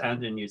US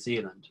and in New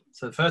Zealand.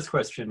 So the first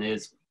question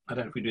is, I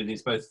don't know if we do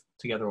these both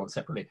together or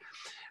separately.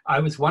 I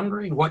was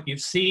wondering what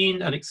you've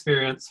seen and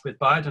experienced with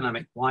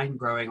biodynamic wine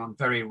growing on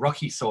very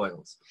rocky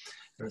soils.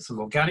 There are some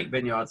organic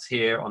vineyards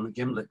here on the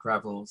Gimlet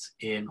Gravels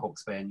in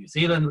Hawke's Bay in New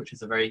Zealand, which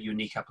is a very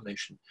unique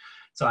appellation.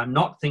 So I'm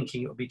not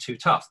thinking it will be too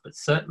tough, but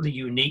certainly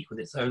unique with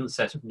its own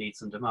set of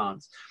needs and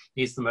demands.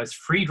 These are the most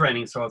free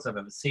draining soils I've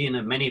ever seen,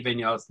 and many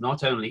vineyards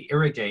not only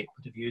irrigate,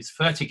 but have used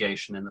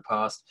fertigation in the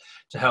past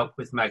to help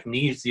with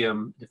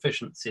magnesium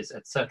deficiencies,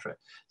 etc.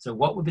 So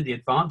what would be the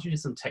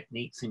advantages and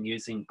techniques in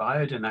using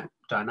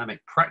biodynamic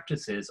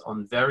practices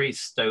on very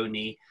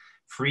stony,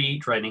 free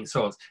draining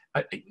soils.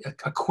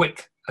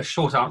 A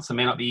short answer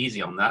may not be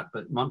easy on that,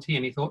 but Monty,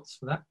 any thoughts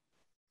for that?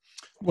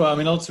 Well, I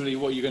mean, ultimately,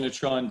 what you're going to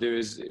try and do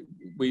is,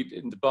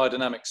 in the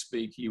biodynamic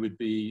speak,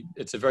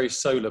 it's a very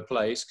solar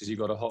place because you've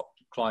got a hot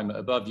climate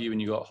above you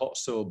and you've got hot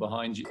soil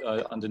behind you,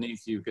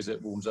 underneath you, because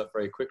it warms up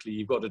very quickly.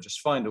 You've got to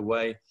just find a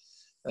way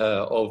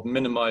of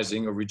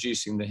minimizing or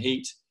reducing the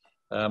heat,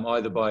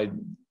 either by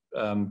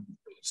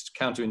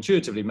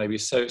counterintuitively, maybe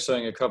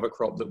sowing a cover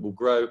crop that will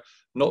grow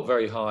not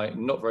very high,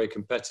 not very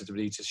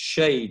competitively, to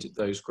shade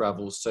those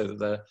gravels so that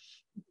they're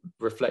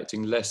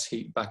reflecting less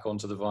heat back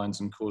onto the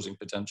vines and causing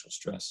potential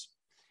stress.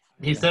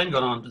 He's then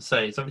gone on to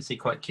say, he's obviously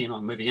quite keen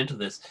on moving into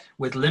this,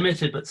 with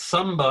limited but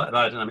some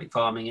biodynamic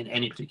farming in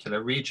any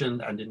particular region,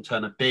 and in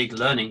turn a big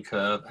learning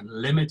curve and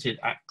limited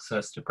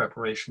access to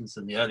preparations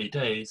in the early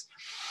days,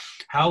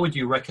 how would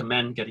you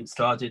recommend getting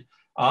started?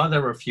 Are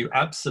there a few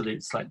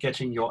absolutes, like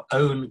getting your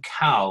own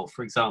cow,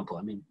 for example?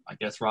 I mean, I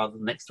guess rather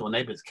than next door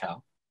neighbor's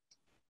cow.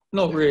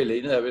 Not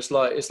really. No, it's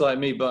like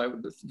me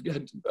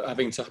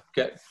having to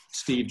get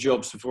Steve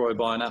Jobs before I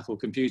buy an Apple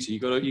computer. You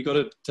got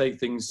to take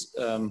things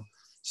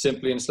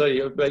simply and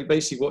slowly.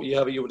 Basically, what you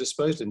have at your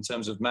disposal in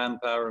terms of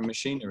manpower and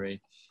machinery.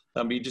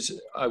 I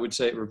would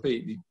say,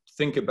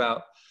 think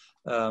about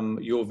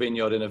your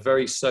vineyard in a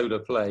very solar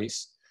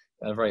place,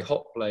 a very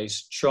hot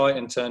place. Try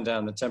and turn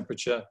down the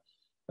temperature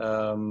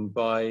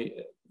by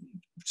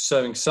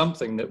sowing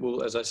something that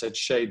will, as I said,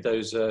 shade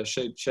those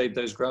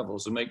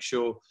gravels, and make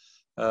sure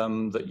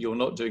that you're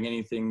not doing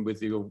anything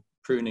with your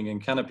pruning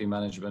and canopy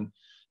management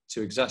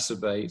to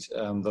exacerbate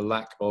the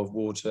lack of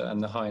water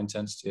and the high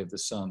intensity of the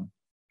sun.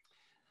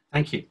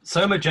 Thank you.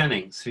 Soma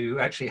Jennings, who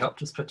actually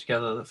helped us put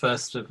together the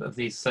first of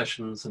these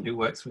sessions and who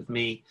works with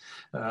me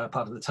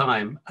part of the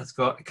time, has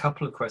got a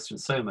couple of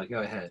questions. Soma,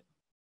 go ahead.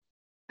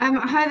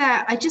 Hi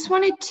there. I just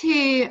wanted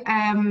to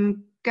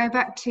go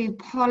back to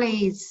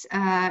Polly's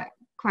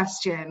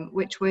question,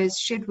 which was,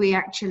 should we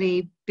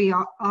actually be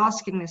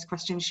asking this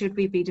question? Should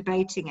we be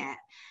debating it?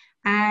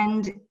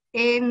 And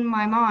in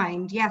my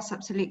mind, yes,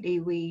 absolutely,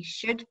 we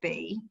should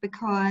be,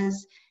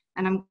 because,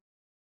 and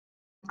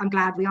I'm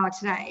glad we are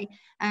today,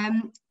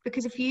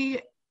 because if you,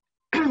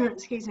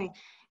 excuse me,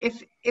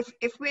 if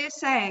we're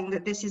saying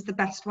that this is the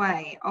best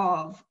way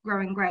of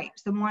growing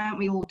grapes, then why aren't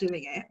we all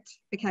doing it?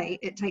 Okay,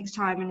 it takes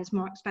time and is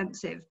more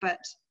expensive, but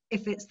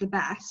if it's the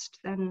best,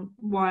 then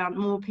why aren't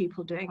more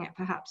people doing it,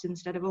 perhaps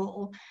instead of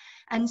all?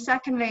 And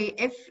secondly,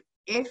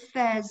 if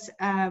there's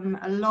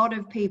a lot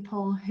of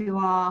people who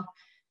are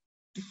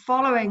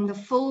following the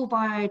full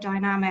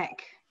biodynamic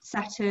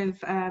set of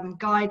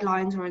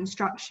guidelines or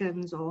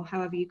instructions, or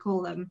however you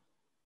call them,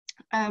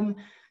 are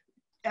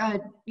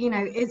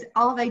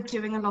they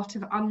doing a lot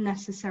of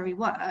unnecessary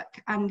work?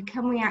 And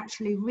can we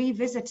actually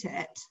revisit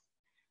it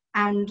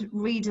and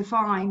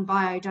redefine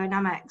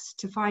biodynamics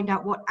to find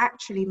out what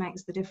actually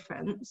makes the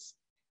difference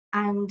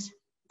and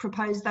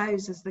propose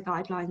those as the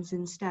guidelines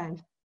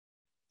instead?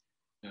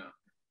 Yeah.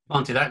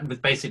 Monty, that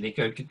would basically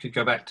could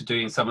go back to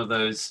doing some of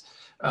those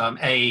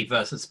A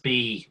versus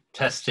B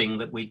testing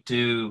that we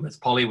do, as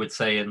Polly would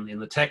say, in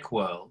the tech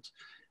world.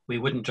 We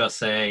wouldn't just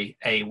say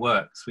A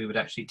works, we would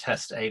actually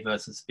test A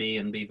versus B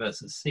and B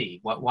versus C.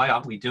 Why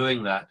aren't we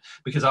doing that?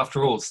 Because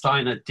after all,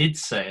 Steiner did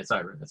say, as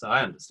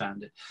I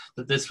understand it,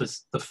 that this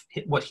was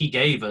what he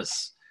gave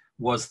us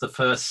was the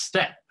first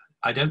step.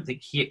 I don't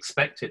think he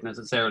expected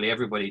necessarily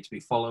everybody to be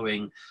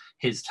following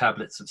his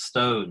tablets of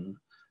stone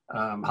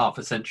half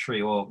a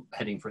century or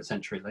heading for a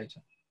century later.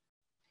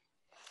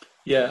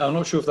 Yeah, I'm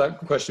not sure if that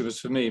question was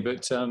for me,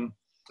 but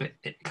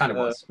it kind of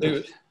was.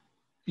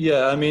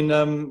 Yeah, I mean,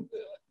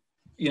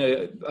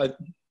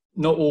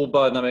 not all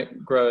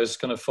biodynamic growers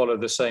kind of follow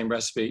the same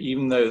recipe,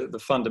 even though the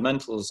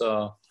fundamentals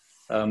are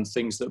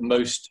things that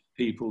most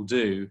people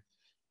do.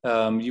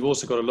 You've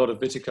also got a lot of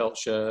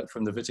viticulture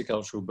from the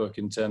viticultural book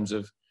in terms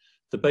of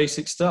the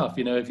basic stuff.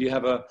 If you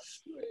have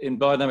in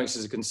biodynamics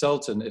as a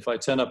consultant, if I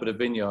turn up at a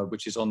vineyard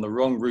which is on the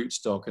wrong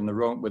rootstock and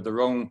with the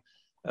wrong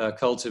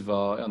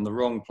cultivar and the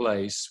wrong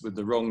place with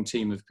the wrong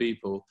team of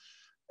people,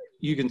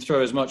 you can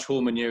throw as much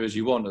whole manure as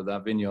you want at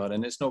that vineyard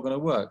and it's not going to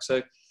work.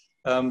 So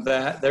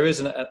there is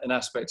an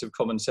aspect of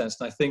common sense,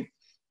 and I think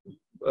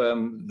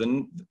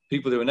the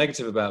people who are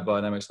negative about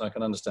biodynamics, and I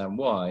can understand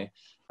why,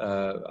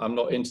 I'm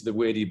not into the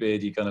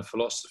weirdy-beardy kind of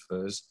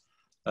philosophers.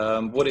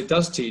 What it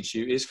does teach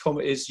you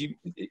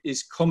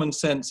is common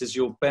sense is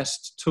your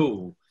best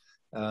tool,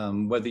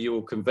 whether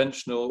you're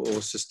conventional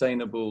or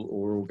sustainable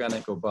or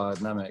organic or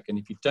biodynamic. And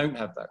if you don't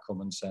have that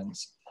common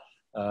sense,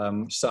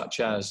 such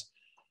as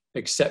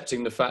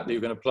accepting the fact that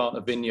you're going to plant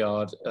a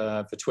vineyard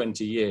for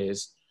 20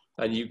 years,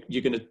 and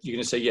you're going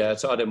to say, yeah,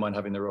 so I don't mind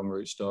having the wrong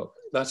rootstock.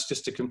 That's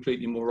just a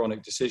completely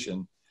moronic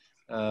decision.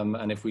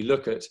 And if we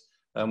look at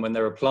when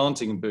there are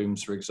planting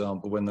booms, for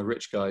example, when the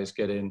rich guys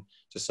get in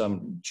to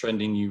some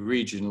trending new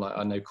region, like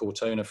I know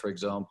Cortona, for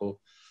example,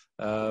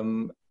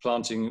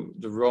 planting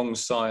the wrong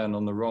scion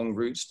on the wrong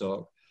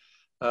rootstock,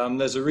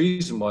 there's a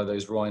reason why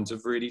those rinds are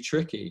really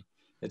tricky.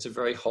 It's a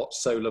very hot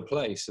solar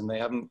place and they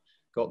haven't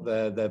got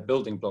their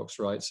building blocks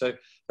right. So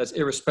that's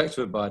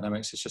irrespective of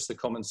biodynamics, it's just the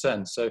common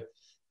sense. So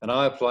And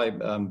I apply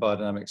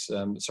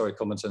biodynamics,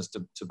 common sense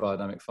to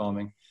biodynamic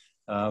farming.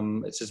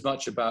 It's as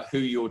much about who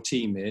your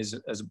team is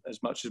as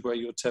much as where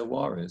your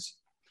terroir is.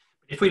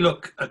 If we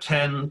look at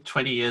 10,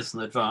 20 years in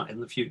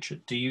the future,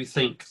 do you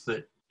think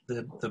that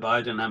the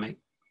biodynamic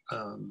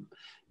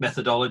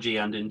methodology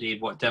and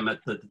indeed what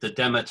the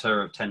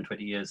Demeter of 10,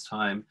 20 years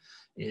time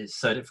is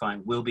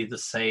certifying will be the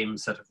same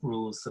set of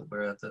rules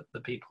that the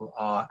people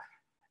are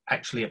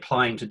actually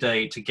applying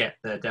today to get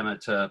their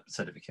Demeter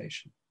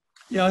certification?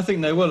 Yeah, I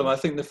think they will. And I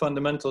think the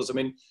fundamentals, I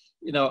mean,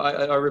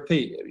 I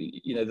repeat,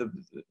 the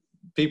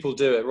people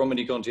do it.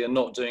 Romani Conti are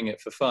not doing it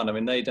for fun. I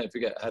mean, they, don't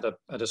forget, had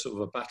a sort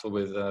of a battle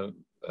with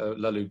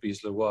Lalou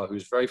Bisleroy,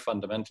 who's very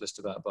fundamentalist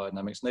about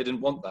biodynamics, and they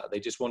didn't want that. They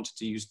just wanted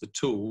to use the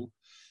tool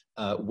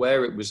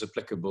where it was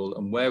applicable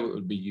and where it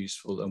would be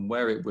useful and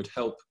where it would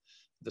help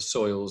the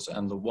soils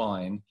and the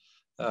wine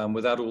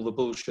without all the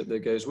bullshit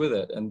that goes with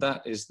it. And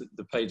that is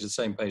the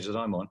same page that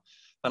I'm on.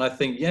 And I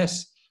think,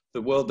 yes,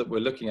 the world that we're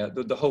looking at,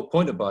 the whole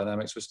point of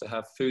biodynamics was to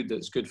have food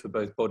that's good for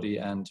both body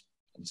and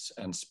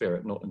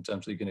spirit, not in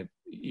terms of you're going to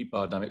eat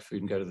biodynamic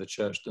food and go to the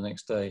church the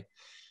next day,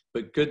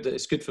 but good that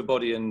it's good for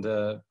body and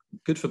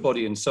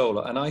soul.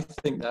 And I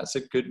think that's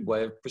a good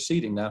way of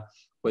proceeding. Now,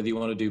 whether you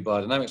want to do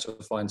biodynamics or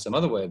find some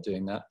other way of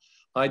doing that,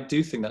 I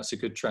do think that's a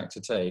good track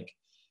to take.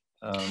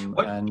 Can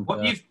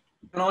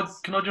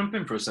I jump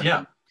in for a second?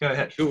 Yeah, go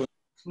ahead. Sure.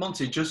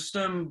 Monty, just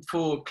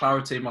for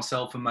clarity,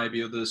 myself and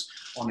maybe others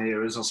on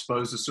here, as I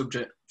suppose the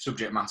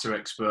subject matter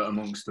expert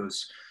amongst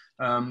us,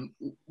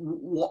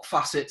 what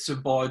facets of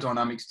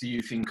biodynamics do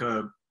you think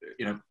are,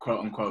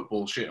 quote unquote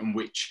bullshit, and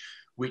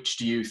which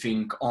do you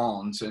think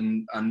aren't,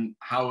 and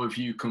how have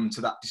you come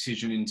to that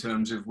decision in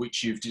terms of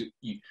which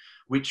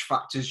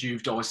factors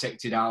you've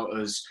dissected out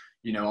as,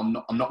 I'm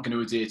not going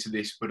to adhere to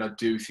this, but I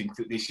do think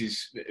that this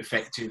is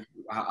effective.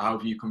 How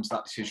have you come to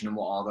that decision, and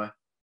what are they?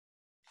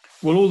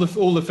 Well,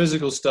 all the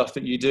physical stuff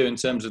that you do in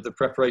terms of the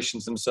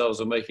preparations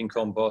themselves of making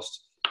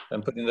compost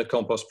and putting the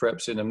compost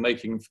preps in and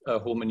making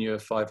whole manure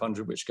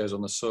 500, which goes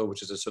on the soil,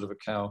 which is a sort of a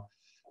cow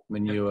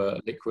manure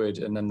liquid,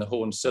 and then the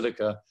horn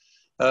silica.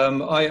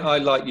 I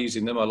like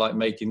using them. I like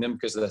making them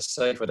because they're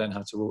safe. I don't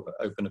have to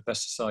open a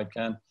pesticide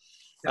can.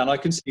 And I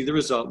can see the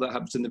result that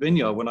happens in the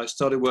vineyard. When I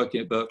started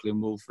working at Berkeley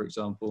and Wool, for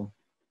example,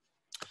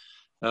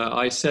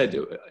 I said,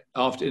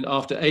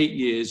 after 8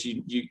 years,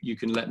 you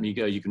can let me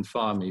go, you can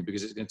fire me,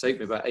 because it's going to take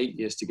me about 8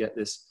 years to get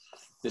this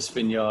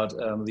vineyard,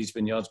 these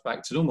vineyards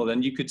back to normal.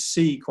 Then you could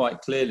see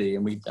quite clearly,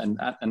 and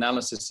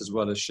analysis as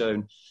well has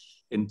shown,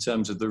 in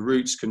terms of the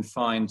roots can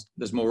find,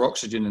 there's more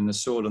oxygen in the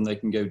soil and they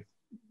can go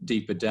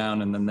deeper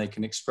down, and then they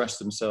can express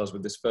themselves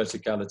with this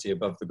verticality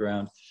above the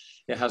ground.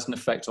 It has an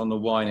effect on the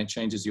wine. It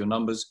changes your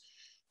numbers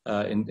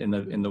in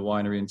the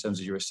winery in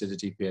terms of your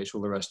acidity, pH,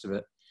 all the rest of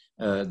it.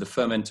 The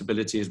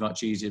fermentability is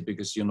much easier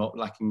because you're not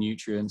lacking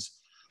nutrients.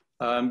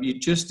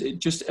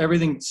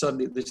 Everything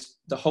suddenly,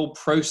 the whole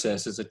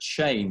process is a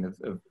chain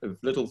of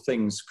little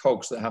things,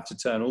 cogs that have to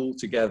turn all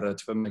together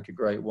to make a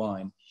great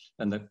wine.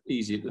 And the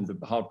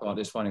hard part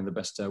is finding the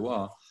best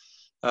terroir.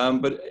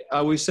 But I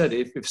always said,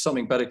 if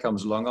something better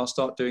comes along, I'll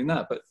start doing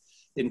that. But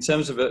in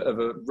terms of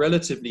a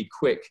relatively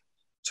quick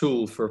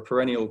tool for a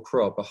perennial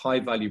crop, a high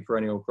value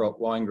perennial crop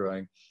wine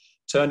growing,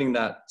 turning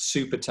that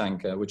super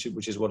tanker, which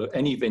is what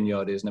any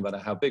vineyard is, no matter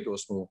how big or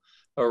small,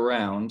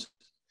 around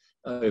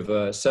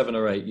over 7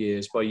 or 8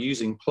 years by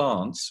using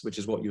plants, which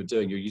is what you're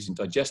doing. You're using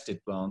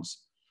digested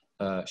plants,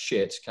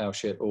 shit, cow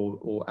shit,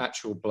 or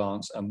actual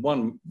plants, and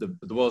the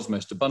world's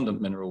most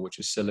abundant mineral, which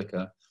is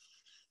silica.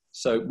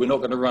 So we're not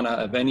going to run out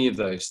of any of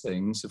those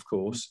things, of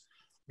course.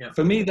 Yeah.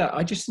 For me,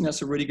 I just think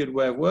that's a really good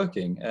way of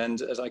working.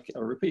 And as I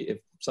repeat, if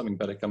something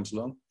better comes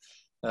along,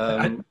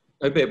 but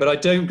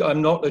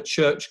I'm not a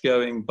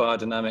church-going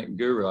biodynamic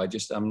guru.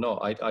 I'm not.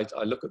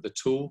 I look at the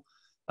tool,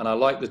 and I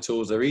like the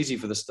tools. They're easy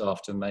for the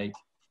staff to make,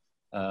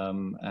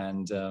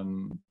 and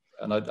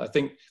I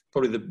think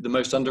probably the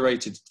most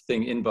underrated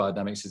thing in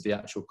biodynamics is the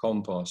actual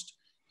compost.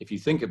 If you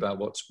think about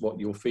what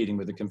you're feeding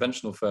with the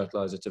conventional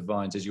fertilizer to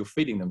vines, is you're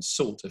feeding them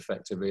salt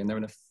effectively, and they're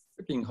in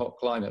a freaking hot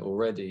climate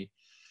already,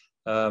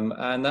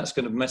 and that's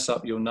going to mess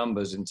up your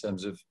numbers in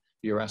terms of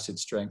your acid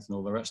strength and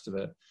all the rest of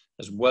it,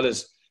 as well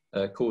as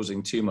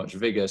causing too much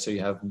vigor, so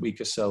you have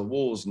weaker cell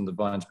walls and the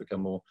vines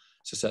become more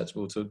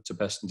susceptible to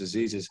pests and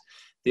diseases.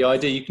 The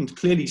idea, you can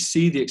clearly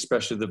see the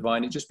expression of the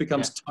vine, it just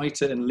becomes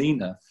tighter and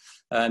leaner,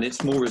 and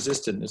it's more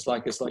resistant. It's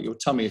like your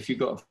tummy. If you've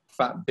got a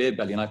fat beer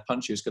belly and I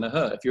punch you, it's going to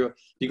hurt. If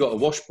you've got a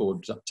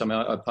washboard tummy,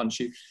 I punch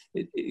you,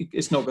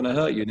 it's not going to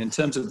hurt you. And in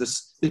terms of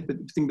this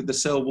thing with the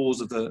cell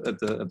walls of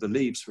the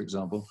leaves, for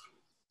example,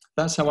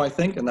 that's how I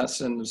think, and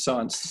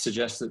science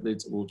suggests that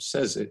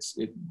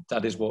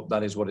that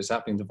is what is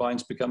happening. The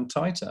vines become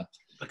tighter.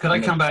 Could I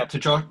come back to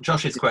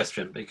Josh's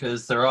question,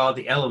 because there are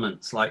the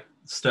elements like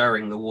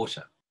stirring the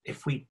water.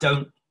 If we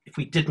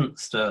didn't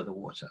stir the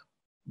water,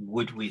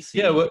 would we see?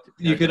 Yeah, well,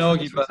 you can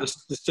argue about the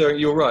stirring.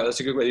 You're right. That's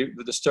a good way.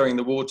 With the stirring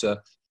the water,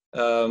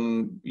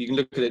 you can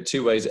look at it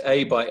two ways.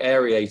 A, by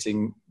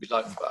aerating,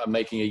 like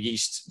making a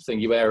yeast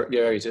thing, you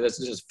aerate it. That's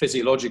just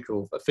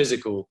a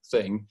physical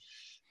thing.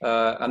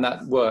 and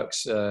that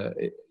works.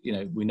 You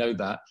know, we know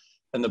that.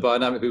 And the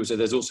biodynamic people say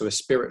there's also a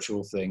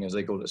spiritual thing, as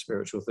they call it, a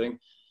spiritual thing.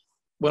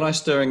 When I'm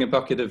stirring a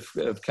bucket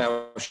of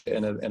cow shit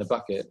in a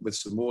bucket with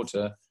some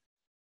water,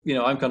 you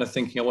know, I'm kind of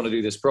thinking I want to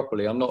do this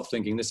properly. I'm not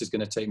thinking this is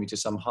going to take me to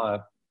some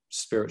higher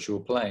spiritual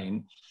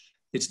plane.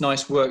 It's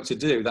nice work to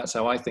do. That's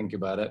how I think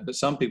about it. But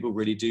some people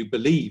really do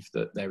believe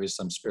that there is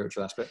some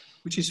spiritual aspect,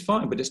 which is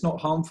fine, but it's not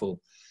harmful.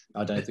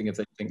 I don't think if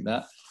they think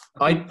that.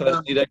 I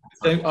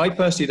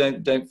personally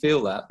don't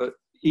feel that. But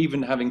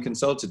even having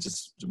consulted to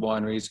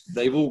wineries,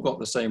 they've all got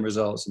the same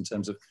results in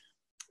terms of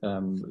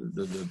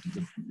the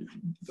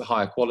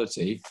higher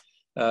quality,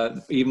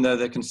 even though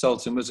their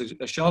consultant was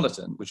a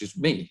charlatan, which is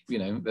me, you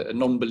know, a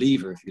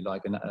non-believer, if you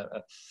like.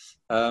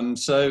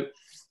 So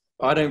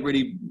I don't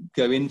really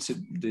go into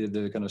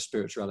the kind of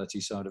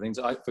spirituality side of things.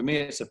 For me,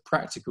 it's a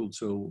practical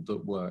tool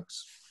that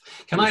works.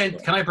 Can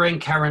I bring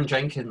Karen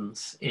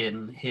Jenkins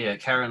in here?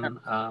 Karen,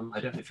 I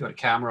don't know if you've got a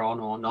camera on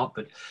or not,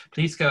 but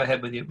please go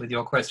ahead with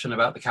your question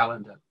about the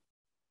calendar.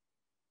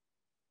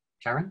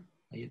 Karen,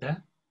 are you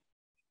there?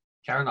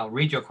 Karen, I'll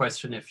read your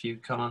question if you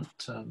can't.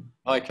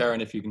 Hi,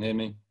 Karen, if you can hear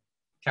me.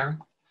 Karen?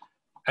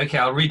 Okay,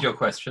 I'll read your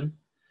question.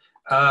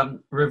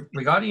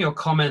 Regarding your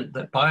comment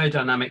that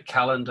biodynamic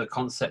calendar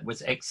concept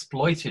was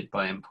exploited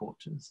by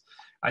importers,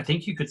 I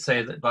think you could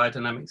say that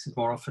biodynamics is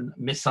more often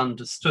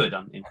misunderstood,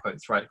 in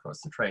quotes, right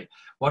across the trade.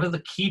 What are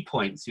the key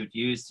points you'd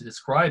use to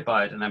describe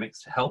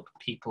biodynamics to help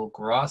people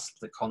grasp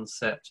the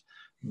concept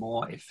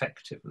more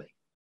effectively?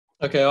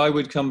 Okay, I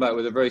would come back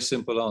with a very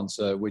simple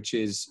answer, which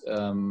is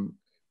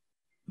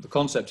the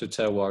concept of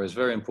terroir is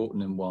very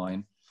important in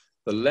wine.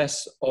 The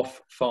less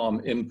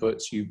off-farm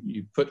inputs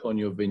you put on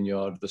your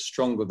vineyard, the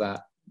stronger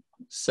that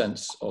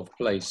sense of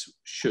place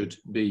should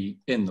be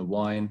in the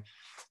wine.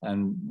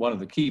 And one of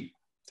the key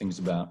things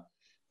about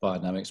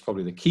biodynamics,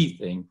 probably the key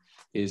thing,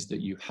 is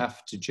that you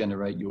have to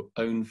generate your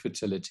own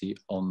fertility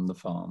on the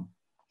farm.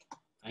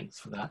 Thanks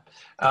for that.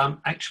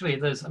 Actually,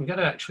 I'm going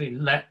to actually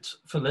let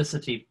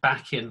Felicity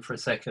back in for a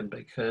second,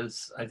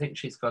 because I think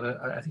she's got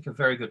a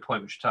very good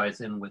point which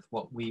ties in with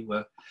what we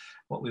were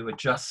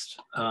just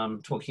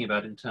talking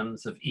about in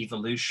terms of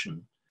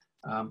evolution.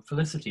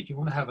 Felicity, do you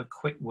want to have a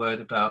quick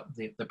word about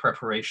the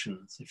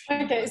preparations?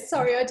 Okay,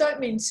 sorry, I don't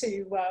mean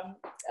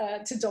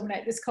to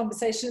dominate this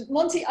conversation.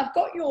 Monty, I've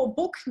got your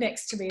book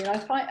next to me, and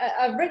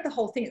I've read the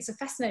whole thing. It's a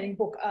fascinating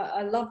book.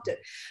 I loved it.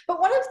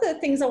 But one of the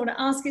things I want to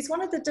ask is,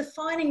 one of the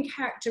defining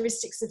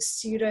characteristics of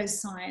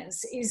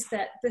pseudoscience is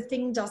that the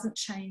thing doesn't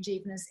change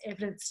even as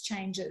evidence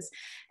changes.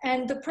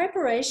 And the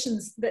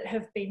preparations that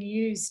have been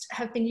used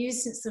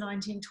since the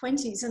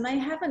 1920s, and they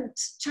haven't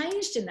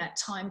changed in that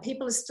time.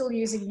 People are still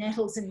using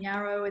nettles and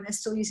yarrow, and they're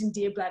still using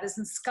deer bladders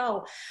and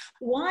skull.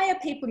 Why are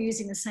people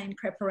using the same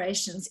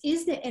preparations?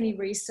 Is there any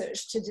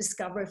research to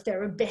discover if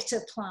there are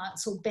better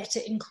plants or better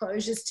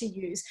enclosures to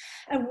use?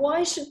 And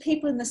why should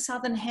people in the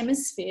Southern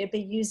Hemisphere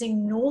be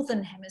using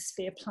Northern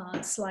Hemisphere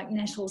plants like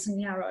nettles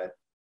and yarrow?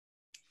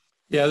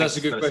 Yeah, that's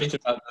a good question.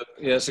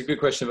 It's a good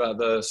question about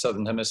the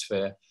Southern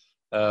Hemisphere.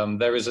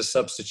 There is a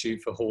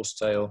substitute for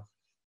horsetail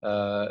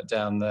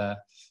down there.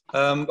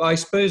 I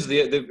suppose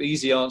the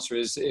easy answer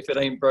is, if it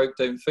ain't broke,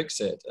 don't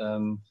fix it.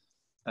 You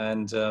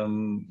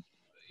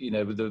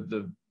know,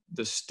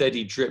 the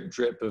steady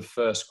drip of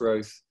first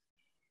growth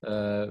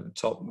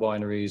top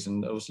wineries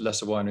and also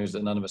lesser wineries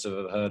that none of us have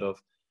ever heard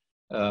of,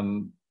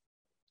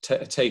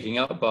 taking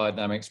up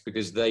biodynamics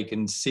because they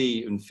can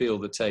see and feel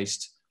the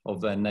taste of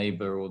their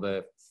neighbor or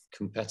their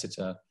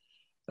competitor.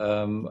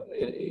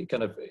 It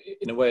kind of,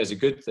 in a way, is a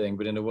good thing,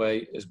 but in a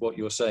way, is what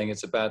you're saying,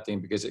 it's a bad thing,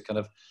 because it kind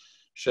of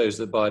shows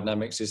that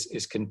biodynamics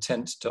is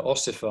content to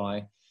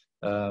ossify,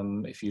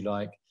 if you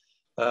like.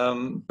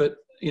 But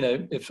you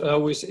know, if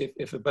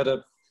a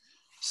better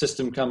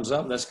system comes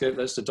up, let's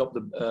adopt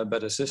the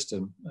better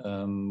system.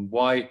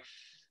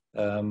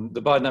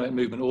 The biodynamic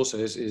movement also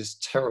is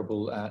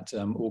terrible at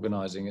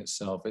organizing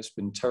itself. It's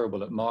been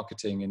terrible at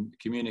marketing and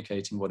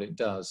communicating what it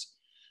does.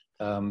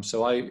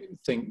 So I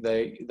think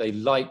they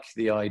like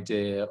the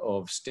idea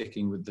of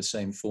sticking with the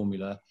same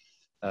formula.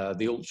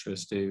 The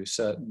ultras do,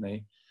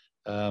 certainly.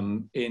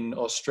 In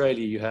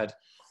Australia, you had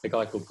a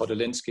guy called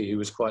Podolinsky who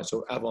was quite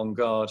sort of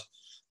avant-garde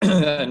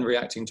and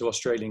reacting to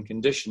Australian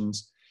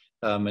conditions.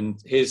 And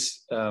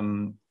his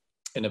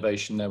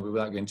innovation there,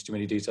 without going into too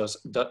many details,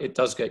 it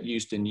does get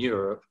used in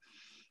Europe,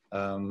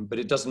 but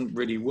it doesn't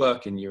really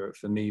work in Europe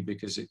for me,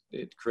 because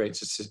it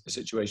creates a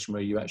situation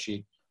where you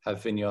actually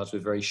have vineyards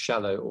with very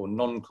shallow or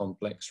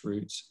non-complex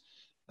roots,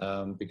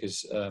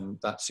 because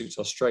that suits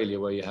Australia,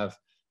 where you have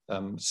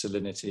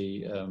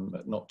salinity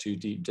not too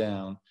deep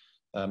down.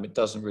 It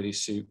doesn't really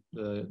suit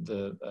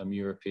the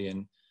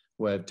European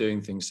way of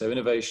doing things. So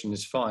innovation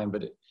is fine,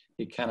 but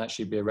it can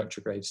actually be a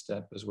retrograde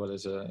step as well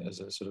as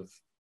a sort of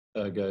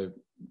ergo,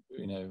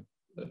 you know,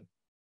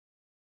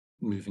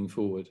 moving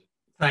forward.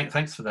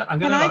 Thanks for that. I'm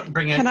going to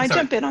bring in. Can I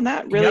jump in on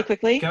that really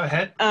quickly? Go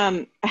ahead.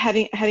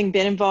 Having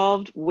been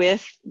involved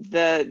with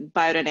the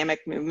biodynamic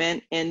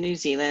movement in New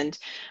Zealand,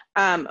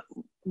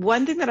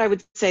 one thing that I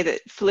would say that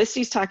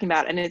Felicity's talking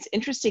about, and it's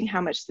interesting how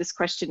much this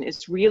question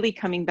is really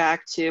coming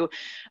back to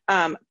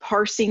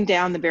parsing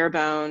down the bare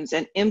bones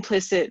and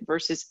implicit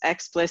versus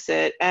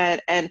explicit,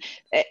 and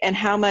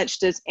how much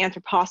does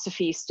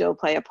anthroposophy still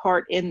play a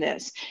part in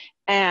this?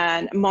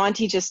 And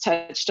Monty just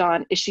touched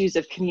on issues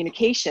of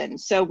communication.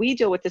 So we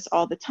deal with this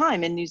all the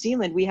time. In New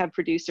Zealand, we have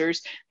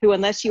producers who,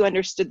 unless you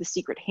understood the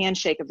secret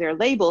handshake of their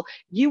label,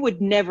 you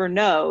would never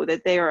know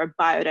that they are a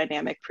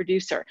biodynamic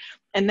producer.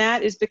 And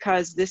that is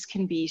because this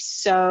can be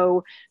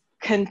so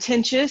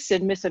contentious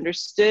and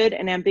misunderstood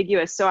and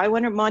ambiguous. So I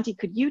wonder, Monty,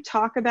 could you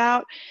talk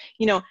about,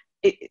 you know,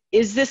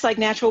 is this like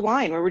natural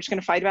wine where we're just going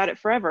to fight about it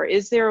forever?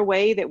 Is there a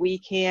way that we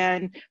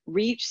can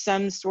reach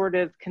some sort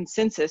of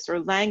consensus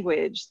or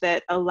language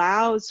that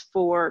allows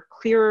for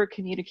clearer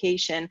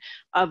communication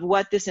of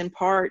what this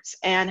imparts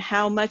and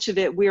how much of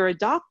it we're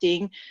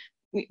adopting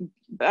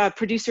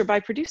producer by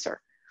producer?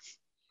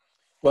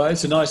 Well,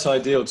 it's a nice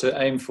ideal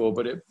to aim for,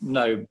 but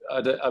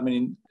I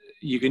mean,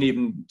 you can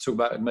even talk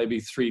about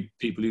maybe 3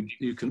 people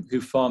who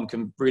farm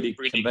really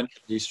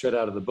conventionally straight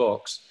out of the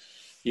box.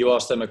 You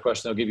ask them a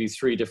question, they'll give you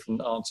 3 different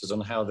answers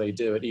on how they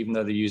do it, even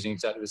though they're using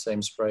exactly the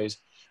same sprays,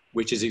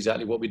 which is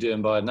exactly what we do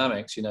in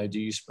biodynamics. You know, do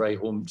you spray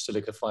horn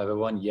silica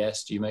 501?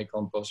 Yes. Do you make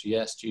compost?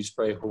 Yes. Do you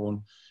spray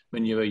horn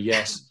manure?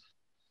 Yes.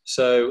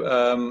 So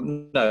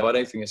no, I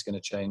don't think it's going to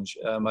change.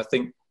 I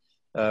think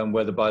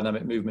where the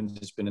biodynamic movement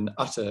has been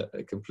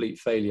a complete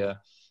failure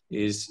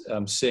is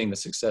seeing the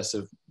success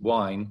of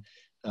wine.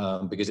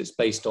 Because it's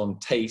based on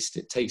taste.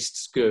 It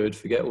tastes good.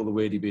 Forget all the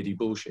weirdy-beardy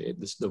bullshit.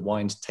 The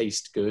wines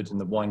taste good, and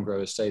the wine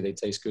growers say they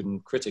taste good,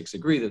 and critics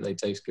agree that they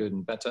taste good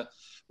and better,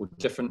 or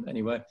different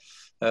anyway.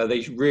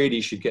 They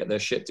really should get their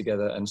shit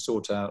together and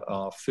sort out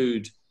our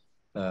food,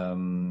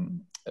 the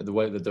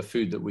way that the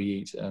food that we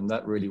eat. And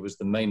that really was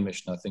the main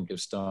mission, I think, of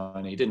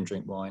Steiner. He didn't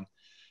drink wine,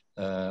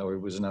 or he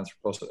was an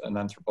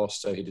anthropos,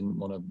 so he didn't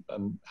want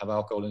to have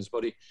alcohol in his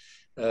body.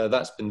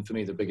 That's been, for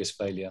me, the biggest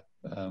failure.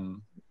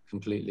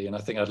 Completely. And I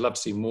think I'd love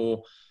to see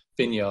more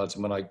vineyards.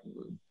 And when I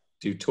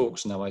do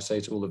talks now, I say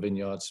to all the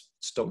vineyards,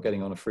 stop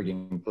getting on a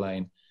frigging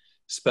plane,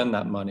 spend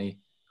that money,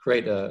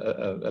 create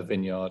a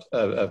vineyard,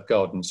 a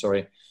garden,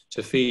 sorry,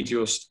 to feed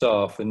your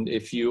staff. And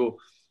if your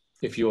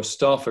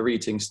staff are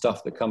eating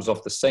stuff that comes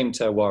off the same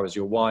terroir as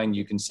your wine,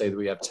 you can say that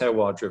we have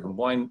terroir-driven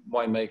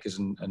winemakers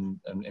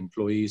and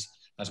employees,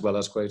 as well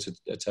as quoted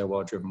a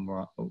terroir-driven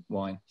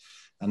wine.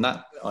 And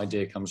that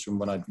idea comes from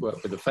when I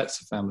worked with the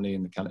Fetzer family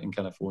in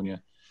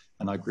California.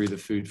 And I grew the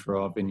food for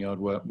our vineyard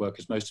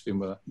workers. Most of them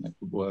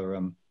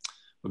were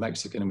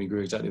Mexican, and we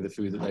grew exactly the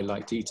food that they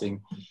liked eating.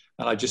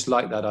 And I just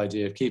like that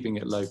idea of keeping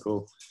it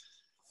local,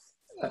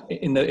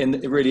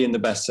 really in the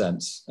best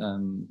sense.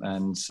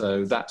 And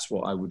so that's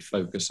what I would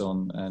focus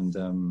on.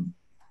 And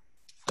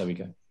there we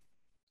go.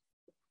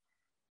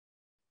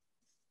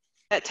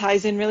 That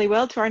ties in really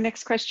well to our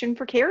next question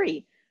for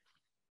Carrie.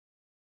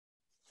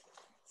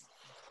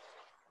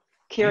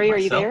 Carrie, are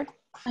you there?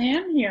 I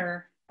am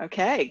here.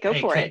 Okay, go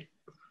for it.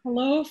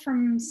 Hello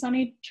from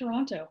sunny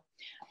Toronto.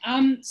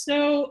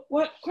 So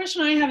what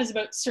question I have is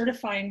about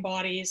certifying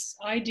bodies.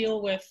 I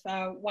deal with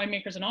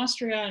winemakers in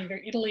Austria and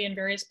Italy and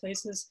various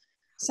places,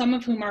 some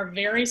of whom are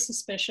very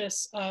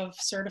suspicious of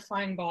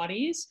certifying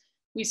bodies.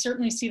 We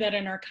certainly see that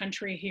in our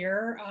country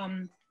here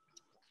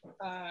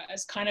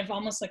as kind of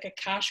almost like a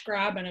cash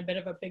grab and a bit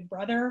of a big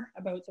brother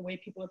about the way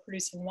people are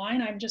producing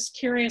wine. I'm just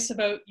curious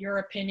about your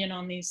opinion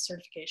on these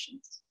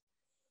certifications.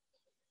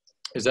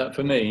 Is that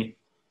for me?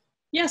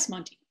 Yes,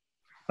 Monty.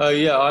 Oh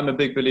yeah, I'm a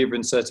big believer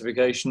in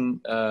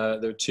certification.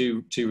 There are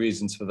two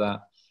reasons for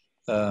that.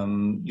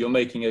 You're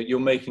making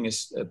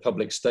a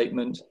public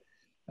statement,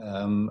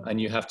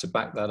 and you have to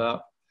back that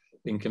up.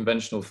 In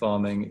conventional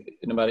farming,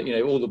 no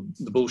matter all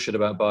the bullshit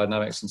about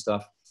biodynamics and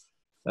stuff,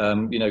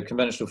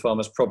 conventional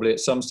farmers probably at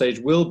some stage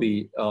will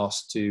be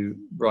asked to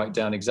write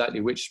down exactly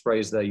which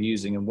sprays they're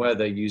using and where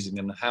they're using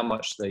them and how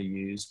much they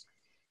use.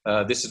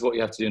 This is what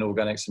you have to do in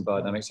organics and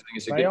biodynamics. I think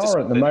it's a they good are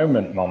discipline. At the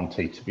moment,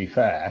 Monty, to be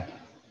fair.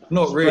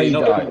 Not really.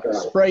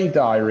 Spray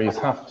diaries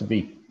have to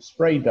be.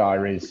 Spray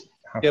diaries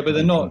have yeah, but to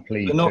they're be not.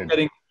 completed.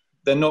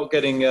 They're not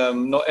getting.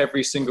 Not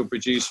every single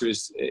producer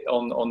is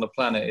on the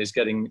planet is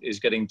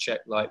getting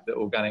checked like the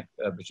organic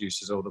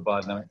producers or the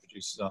biodynamic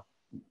producers are.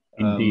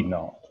 Indeed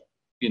not.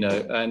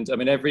 And I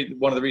mean,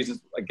 one of the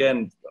reasons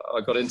again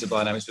I got into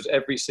biodynamics was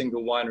every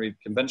single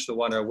conventional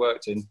winery I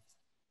worked in,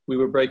 we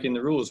were breaking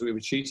the rules. We were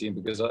cheating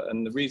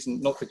and the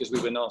reason, not because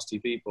we were nasty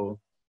people,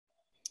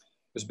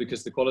 was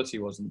because the quality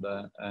wasn't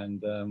there,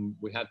 and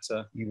we had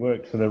to. You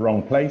worked for the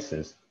wrong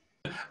places.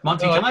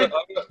 Monty, no,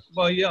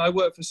 I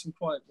worked for some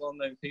quite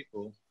well-known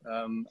people,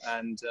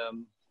 and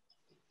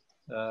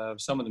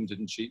some of them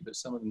didn't cheat, but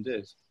some of them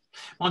did.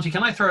 Monty,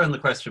 can I throw in the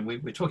question?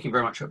 We're talking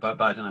very much about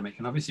biodynamic,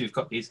 and obviously you've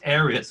got these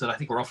areas that I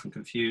think are often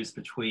confused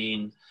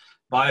between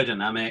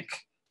biodynamic,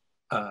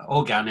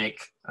 organic,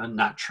 and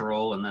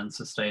natural, and then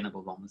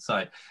sustainable on the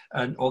side.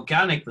 And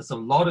organic, there's a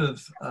lot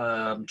of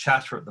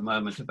chatter at the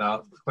moment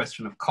about the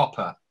question of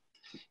copper.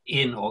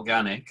 in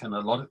organic, and a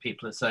lot of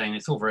people are saying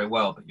it's all very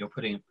well, but you're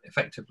putting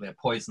effectively a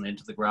poison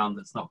into the ground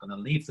that's not going to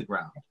leave the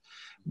ground.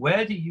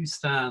 Where do you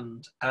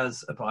stand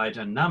as a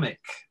biodynamic,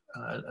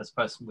 as a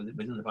person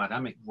within the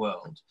biodynamic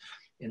world,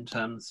 in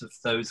terms of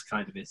those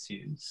kind of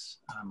issues,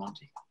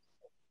 Monty?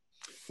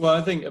 Well,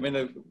 I think, I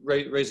mean,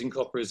 raising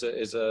copper is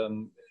a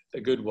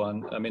good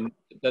one. I mean,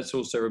 let's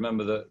also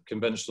remember that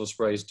conventional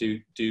sprays do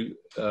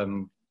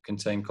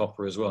contain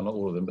copper as well. Not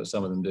all of them, but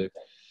some of them do.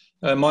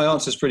 My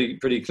answer is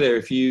pretty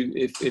clear.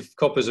 If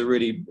coppers are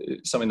really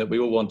something that we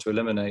all want to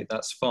eliminate,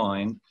 that's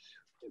fine.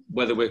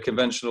 Whether we're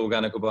conventional,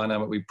 organic, or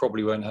biodynamic, we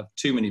probably won't have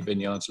too many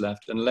vineyards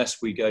left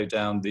unless we go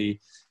down the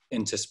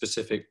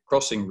interspecific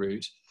crossing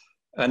route.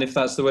 And if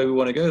that's the way we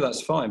want to go,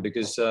 that's fine,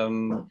 because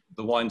the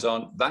wines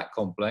aren't that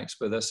complex,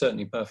 but they're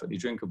certainly perfectly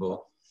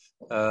drinkable.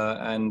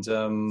 And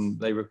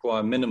they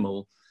require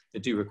minimal, they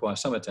do require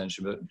some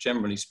attention, but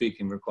generally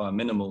speaking, require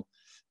minimal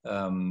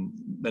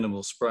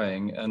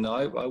spraying. And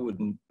I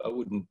wouldn't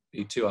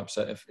be too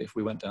upset if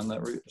we went down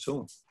that route at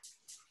all.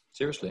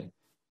 Seriously.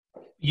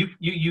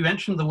 You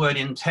mentioned the word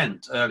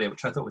intent earlier,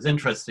 which I thought was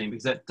interesting,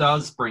 because it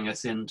does bring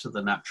us into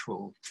the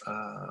natural,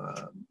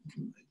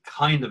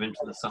 kind of into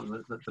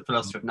the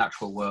philosophy of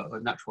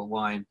natural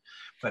wine,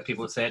 where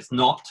people say it's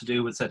not to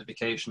do with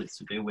certification, it's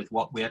to do with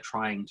what we're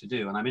trying to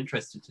do. And I'm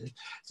interested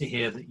to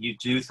hear that you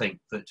do think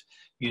that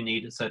you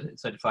need a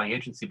certifying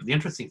agency. But the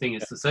interesting thing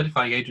is the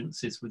certifying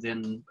agencies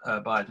within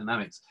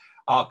biodynamics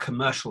are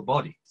commercial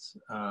bodies,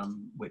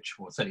 which,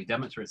 well, certainly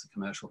Demeter is a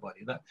commercial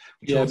body,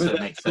 which also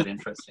makes that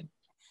interesting.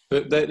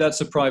 But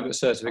that's a private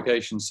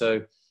certification.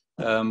 So,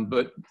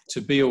 but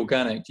to be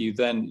organic, to be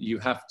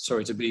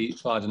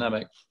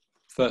biodynamic,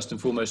 first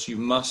and foremost, you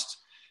must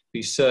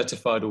be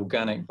certified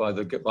organic by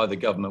the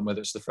government,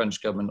 whether it's the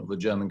French government or the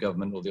German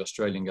government or the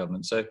Australian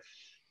government. So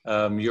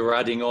you're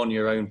adding on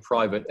your own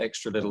private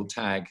extra little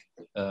tag,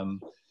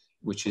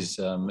 which is,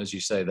 as you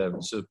say, they're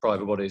sort of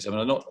private bodies. I mean,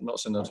 I'm not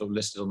saying they're sort of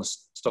listed on the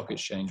stock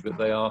exchange, but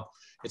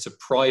it's a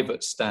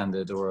private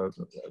standard or a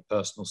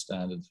personal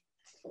standard.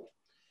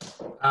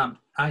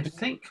 I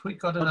think we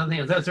got another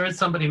thing. There is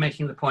somebody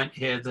making the point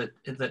here that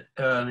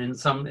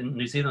in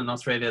New Zealand and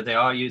Australia, they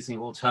are using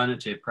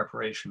alternative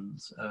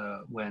preparations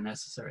where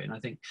necessary. And I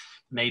think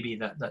maybe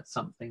that's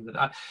something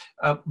that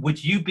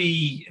would you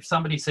be, if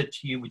somebody said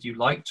to you, would you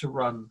like to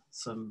run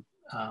some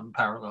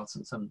parallels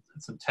and some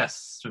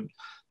tests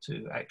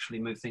to actually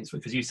move things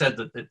forward? Because you said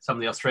that some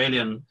of the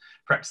Australian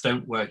preps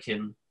don't work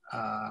in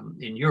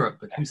Europe,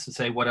 but who's to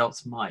say what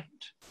else might?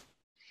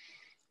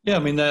 Yeah, I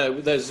mean,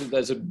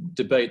 there's a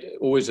debate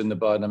always in the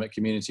biodynamic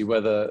community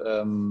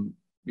whether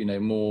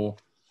more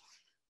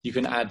you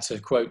can add to,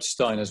 quote,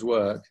 Steiner's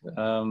work.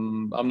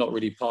 I'm not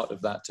really part of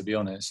that, to be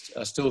honest.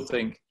 I still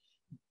think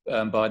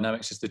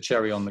biodynamics is the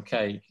cherry on the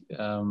cake.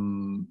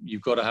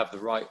 You've got to have the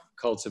right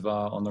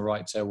cultivar on the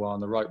right terroir,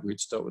 on the right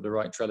rootstock, with the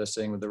right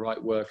trellising, with the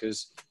right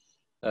workers,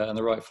 and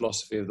the right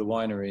philosophy of the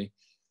winery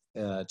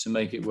to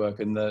make it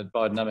work. And the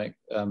biodynamic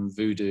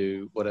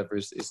voodoo, whatever,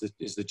 is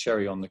the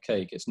cherry on the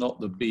cake. It's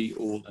not the be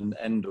all and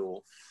end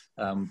all,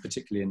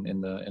 particularly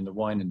in the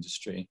wine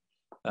industry.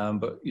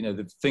 But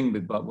the thing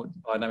with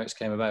what biodynamics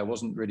came about, it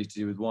wasn't really to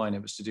do with wine.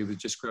 It was to do with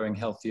just growing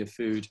healthier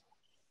food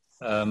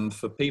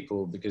for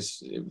people, because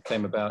it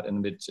came about in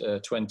the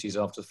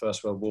mid-20s after the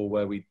First World War,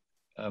 where we,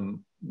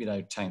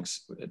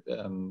 tanks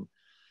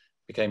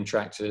became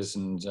tractors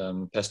and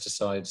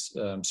pesticides.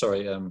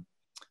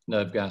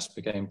 Nerve gas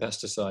became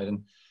pesticide,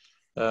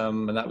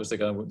 and that was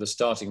the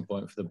starting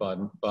point for the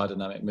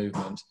biodynamic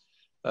movement.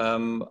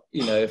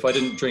 If I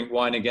didn't drink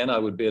wine again, I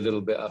would be a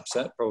little bit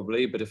upset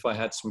probably, but if I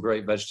had some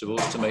great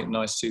vegetables to make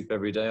nice soup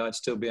every day, I'd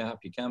still be a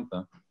happy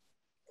camper.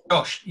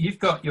 Gosh, you've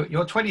got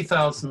your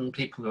 20,000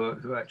 people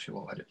who actually,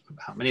 well, I don't know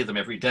how many of them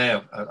every day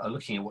are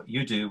looking at what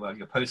you do while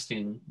you're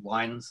posting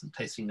wines and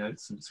tasting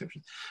notes and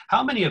descriptions.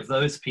 How many of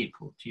those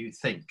people do you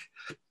think,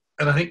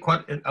 and I think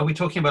are we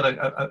talking about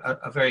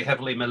a very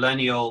heavily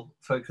millennial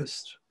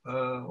focused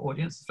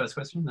audience? The first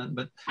question,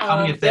 but how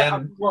many of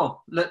them?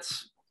 Well,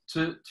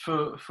 for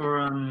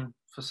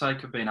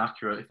sake of being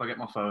accurate, if I get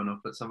my phone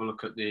up, let's have a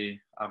look at the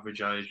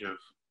average age of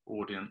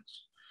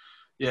audience.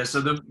 Yeah,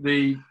 so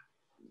the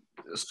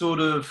sort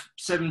of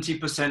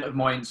 70% of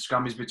my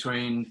Instagram is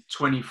between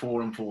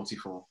 24 and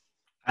 44.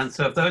 And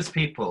so of those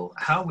people,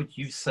 how would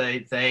you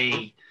say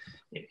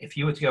if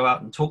you were to go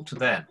out and talk to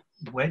them,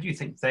 where do you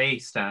think they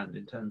stand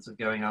in terms of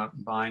going out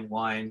and buying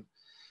wine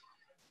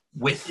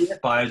with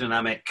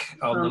biodynamic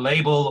on the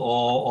label,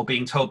 or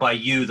being told by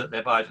you that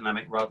they're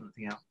biodynamic rather than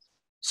anything else?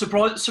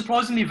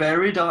 Surprisingly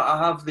varied. I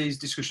have these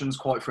discussions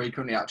quite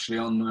frequently, actually,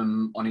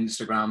 on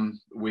Instagram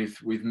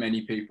with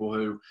many people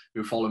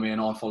who follow me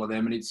and I follow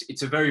them, and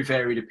it's a very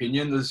varied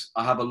opinion.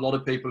 I have a lot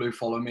of people who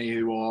follow me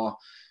who are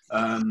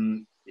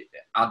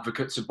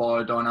advocates of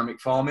biodynamic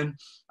farming.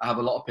 I have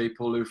a lot of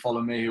people who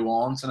follow me who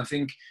aren't, and I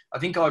think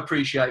I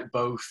appreciate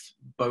both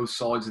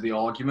sides of the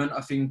argument.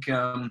 I think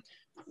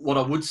what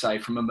I would say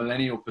from a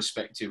millennial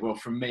perspective, well,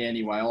 from me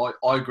anyway,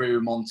 I agree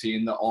with Monty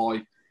in that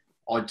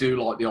I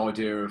do like the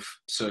idea of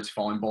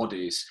certifying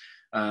bodies.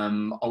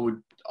 I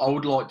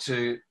would like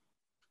to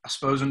I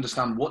suppose,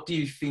 understand, what do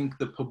you think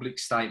the public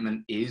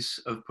statement is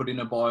of putting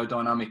a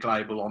biodynamic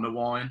label on a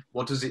wine?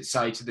 What does it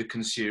say to the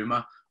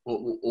consumer?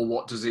 Or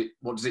what does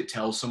it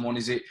tell someone?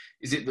 Is it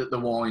that the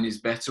wine is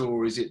better,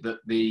 or is it that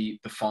the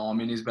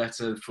farming is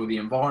better for the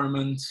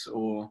environment?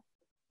 Or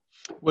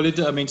well,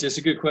 I mean, it's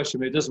a good question,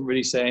 but it doesn't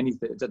really say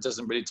anything. That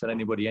doesn't really tell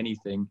anybody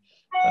anything,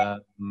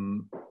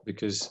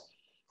 because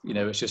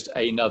it's just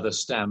another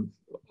stamp,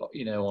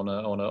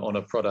 on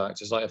a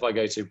product. It's like if I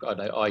go to, I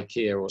don't know,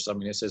 IKEA or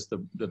something, it says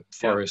the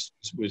forest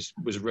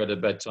was read a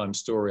bedtime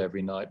story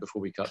every night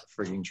before we cut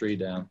the frigging tree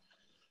down.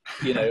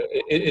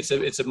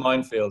 It's a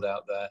minefield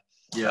out there.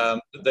 Yeah.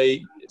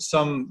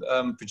 Some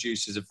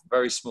producers, a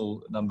very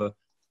small number,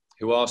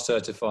 who are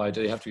certified,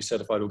 they have to be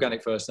certified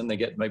organic first, then they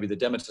get maybe the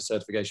Demeter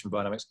certification for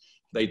biodynamics.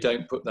 They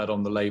don't put that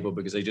on the label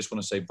because they just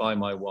want to say, buy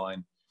my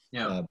wine,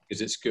 because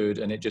it's good,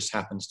 and it just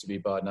happens to be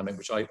biodynamic,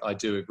 which I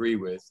do agree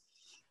with.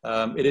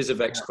 It is a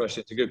vexed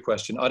question. It's a good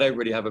question. I don't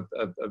really have a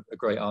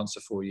great answer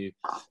for you.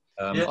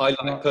 I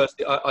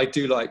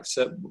do like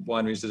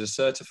wineries that are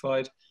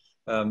certified.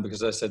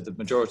 Because as I said, the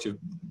majority of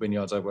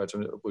vineyards I worked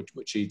on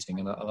were cheating,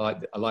 and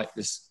I like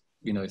this,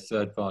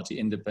 third-party,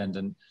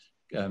 independent,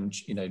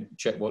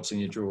 check what's in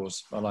your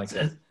drawers. I like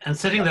it. And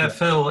sitting there,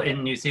 Phil,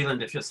 in New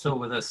Zealand, if you're still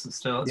with us, and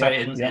still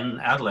in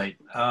Adelaide,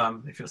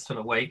 if you're still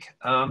awake,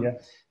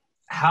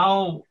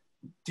 how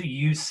do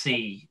you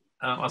see?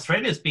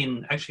 Australia's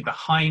been actually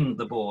behind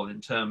the ball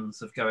in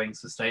terms of going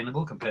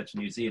sustainable compared to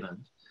New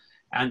Zealand,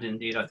 and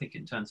indeed, I think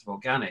in terms of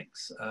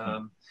organics.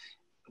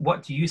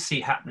 What do you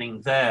see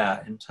happening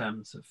there in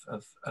terms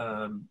of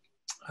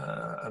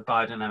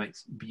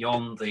biodynamics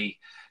beyond the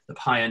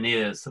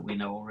pioneers that we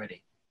know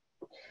already?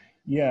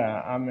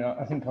 Yeah, I mean,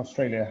 I think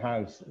Australia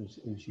has,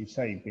 as you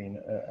say, been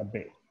a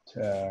bit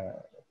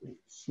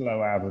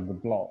slow out of the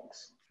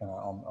blocks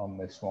on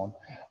this one.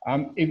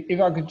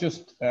 If I could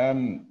just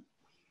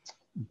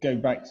go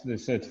back to the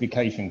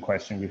certification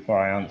question before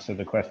I answer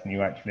the question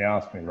you actually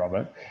asked me,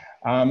 Robert.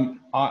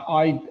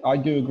 I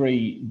do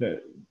agree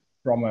that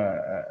from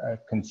a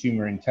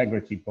consumer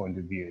integrity point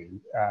of view,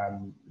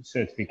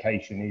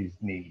 certification is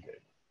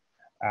needed.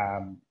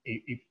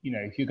 If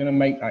you're going to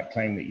make that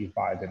claim that you're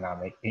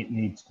biodynamic, it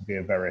needs to be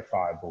a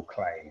verifiable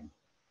claim.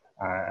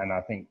 And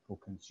I think for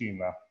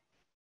consumer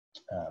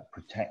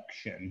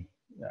protection,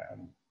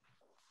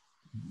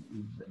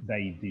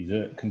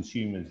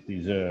 consumers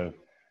deserve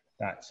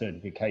that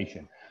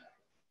certification.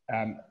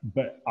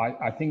 But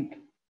I think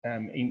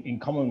in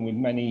common with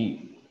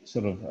many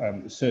sort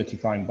of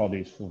certifying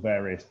bodies for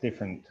various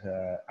different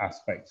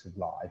aspects of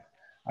life,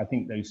 I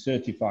think those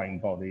certifying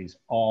bodies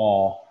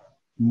are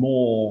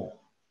more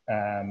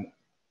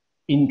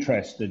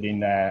interested in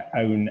their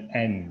own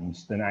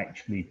ends than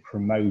actually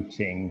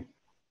promoting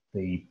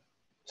the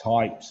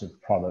types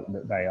of product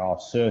that they are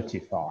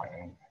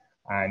certifying.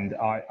 And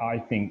I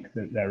think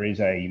that there is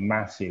a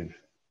massive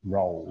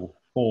role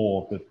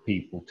for the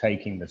people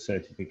taking the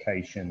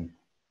certification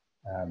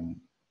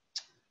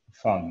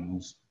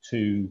funds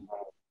to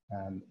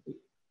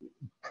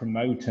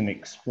promote and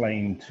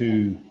explain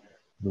to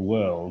the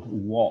world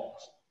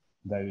what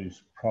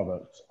those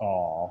products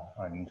are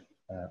and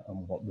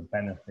what the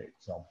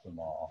benefits of them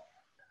are.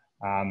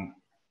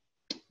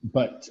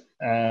 But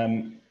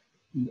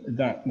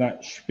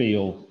that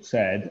spiel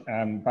said,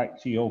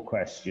 back to your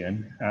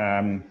question,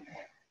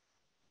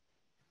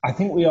 I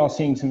think we are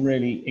seeing some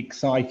really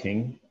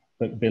exciting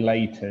but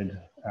belated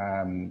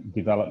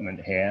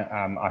development here.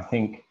 I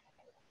think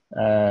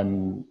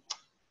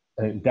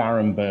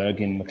Darrenburg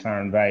in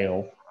McLaren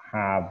Vale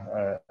have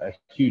a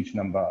huge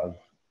number of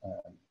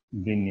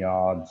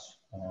vineyards,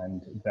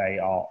 and they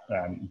are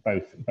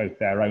both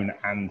their own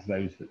and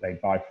those that they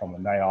buy from,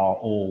 and they are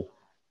all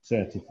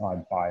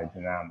certified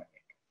biodynamic.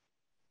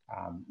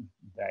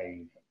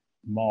 They've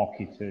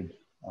marketed,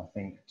 I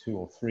think, 2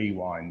 or 3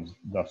 wines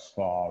thus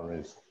far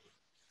as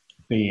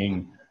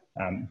being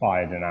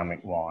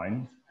biodynamic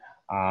wines.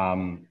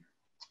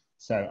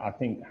 So I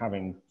think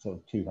having sort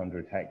of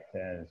 200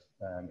 hectares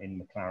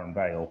in McLaren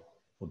Vale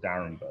for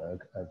Darrenburg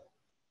of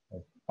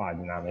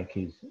biodynamic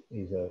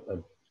is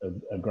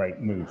a great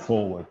move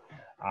forward.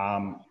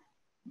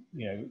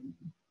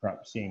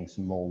 Perhaps seeing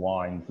some more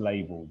wines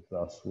labelled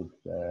thus would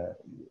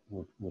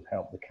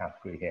help the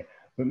category here.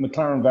 But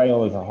McLaren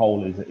Vale as a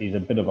whole is a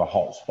bit of a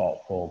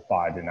hotspot for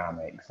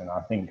biodynamics, and I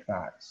think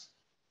that's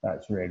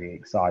really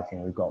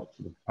exciting. We've got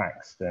sort of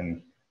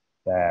Paxton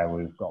there,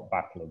 we've got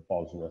Battle of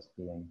Bosworth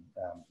doing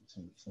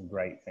some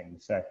great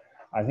things. So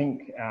I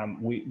think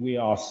we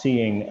are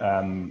seeing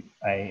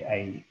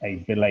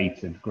a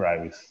belated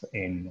growth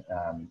in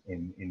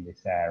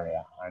this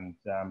area, and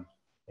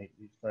it's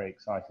very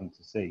exciting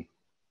to see.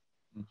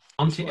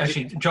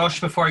 Actually, Josh,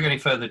 before I go any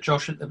further,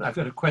 Josh, I've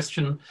got a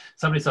question.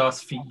 Somebody's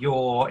asked for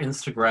your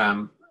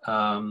Instagram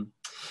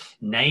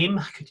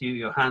name.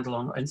 Your handle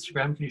on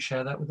Instagram? Can you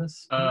share that with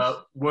us?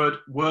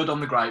 Word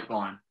on the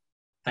grapevine.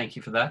 Thank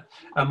you for that.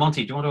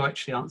 Monty, do you want to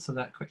actually answer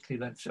that quickly?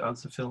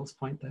 Answer Phil's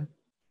point there.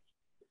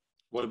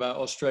 What about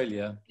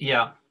Australia?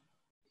 Yeah.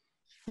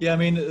 Yeah, I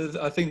mean,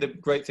 I think the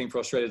great thing for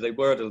Australia, they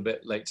were a little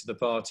bit late to the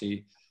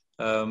party.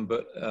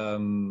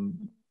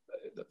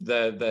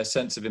 Their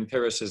sense of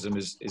empiricism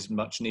is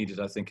much needed,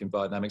 I think, in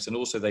biodynamics, and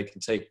also they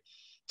can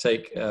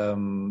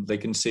they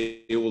can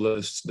see all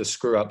the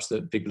screw ups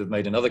that people have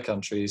made in other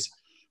countries,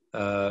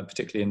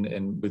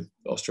 particularly with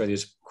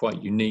Australia's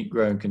quite unique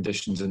growing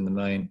conditions in the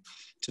main,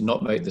 to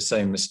not make the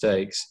same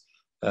mistakes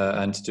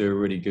and to do a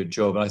really good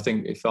job. And I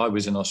think if I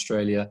was in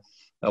Australia,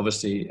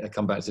 obviously I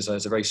come back to this,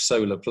 it's a very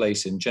solar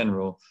place in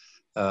general,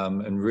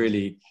 and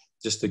really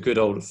just the good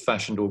old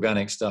fashioned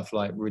organic stuff,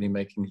 like really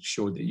making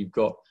sure that you've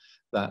got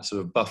that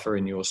sort of buffer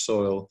in your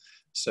soil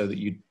so that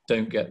you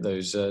don't get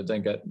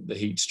the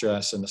heat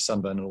stress and the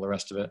sunburn and all the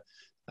rest of it.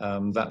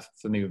 That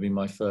for me would be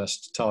my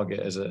first target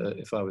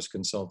if I was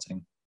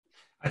consulting.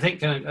 I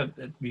think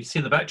you see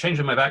the change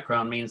in my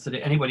background means that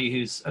anybody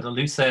who's at a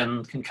loose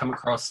end can come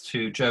across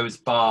to Joe's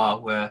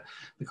bar, where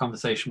the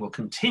conversation will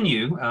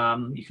continue.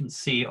 You can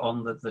see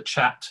on the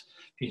chat,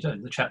 if you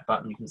hit the chat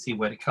button, you can see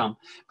where to come.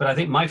 But I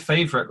think my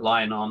favorite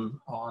line on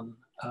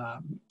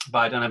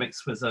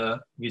biodynamics was a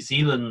New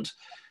Zealand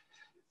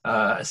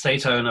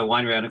estate owner,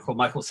 winery owner called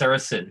Michael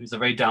Saracen, who's a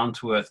very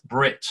down-to-earth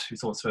Brit,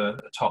 who's also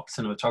a top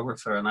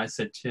cinematographer. And I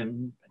said to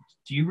him,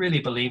 do you really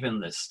believe in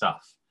this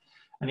stuff?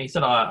 And he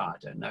said, I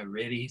don't know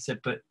really. He said,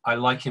 but I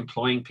like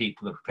employing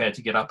people who are prepared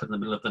to get up in the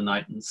middle of the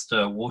night and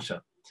stir water.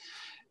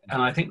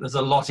 And I think there's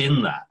a lot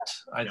in that.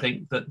 I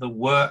think that the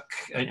work,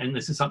 and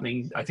this is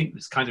something, I think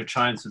this kind of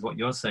chimes with what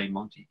you're saying,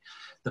 Monty,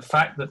 the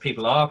fact that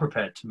people are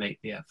prepared to make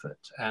the effort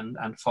and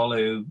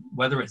follow,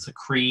 whether it's a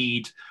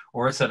creed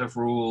or a set of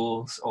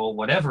rules or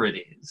whatever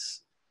it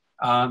is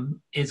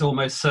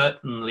almost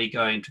certainly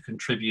going to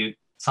contribute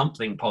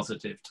something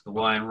positive to the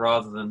wine,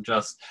 rather than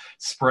just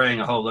spraying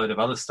a whole load of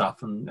other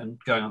stuff and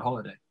going on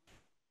holiday.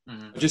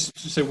 Mm-hmm. Just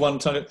to say one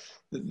time,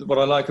 what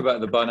I like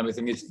about the biodynamic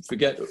thing is,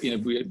 forget,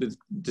 with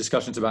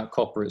discussions about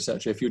copper,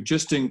 etc. If you're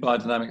just doing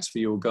biodynamics for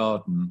your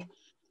garden,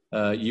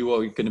 you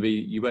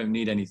won't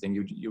need anything.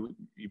 You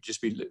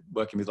just be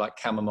working with like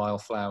chamomile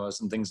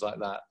flowers and things like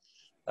that.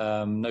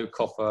 No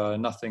copper,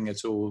 nothing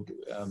at all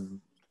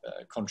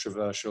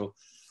controversial.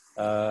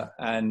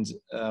 And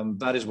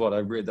that is what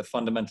the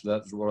fundamental,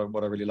 that's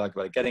what I really like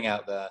about it. Getting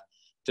out there,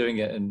 doing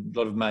it, and a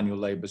lot of manual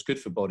labor is good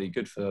for body,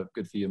 good for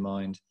your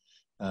mind.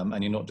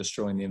 And you're not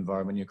destroying the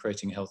environment, you're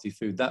creating healthy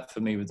food. That for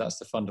me, that's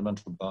the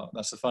fundamental part.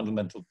 That's the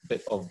fundamental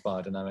bit of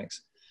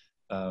biodynamics.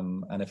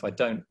 And if I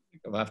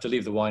have to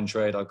leave the wine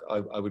trade,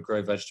 I would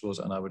grow vegetables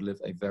and I would live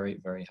a very,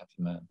 very happy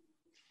man.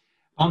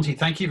 Monty,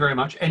 thank you very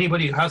much.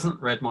 Anybody who hasn't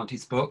read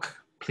Monty's book,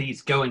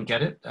 please go and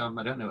get it. I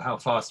don't know how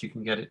fast you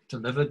can get it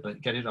delivered,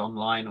 but get it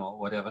online or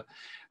whatever.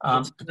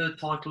 What's the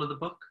title of the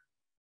book?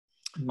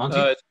 Monty?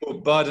 It's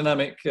called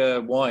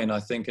Biodynamic Wine, I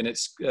think, and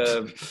it's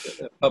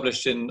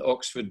published in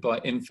Oxford by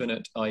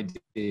Infinite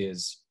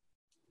Ideas.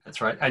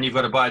 That's right. And you've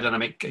got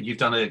you've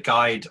done a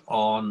guide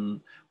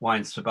on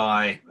wines to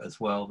buy as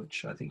well,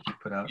 which I think you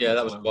put out. Yeah,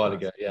 that was a while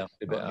ago. Yeah,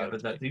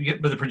 but you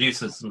get with the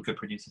producers, some good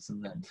producers in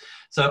there.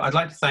 So I'd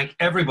like to thank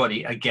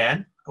everybody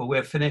again.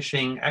 We're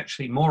finishing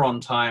actually more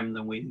on time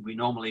than we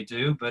normally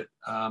do, but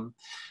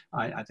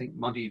I think,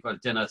 Monty, you've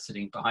got dinner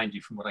sitting behind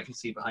you from what I can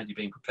see behind you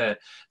being prepared.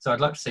 So I'd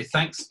like to say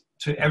thanks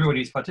to everybody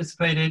who's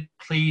participated.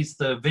 Please,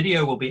 the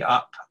video will be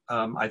up,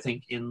 I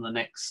think, in the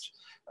next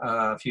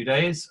few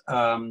days.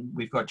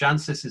 We've got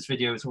Jancis's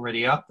video is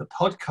already up. The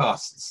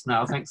podcasts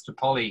now, thanks to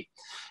Polly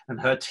and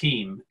her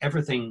team,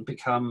 everything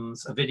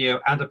becomes a video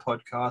and a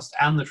podcast,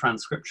 and the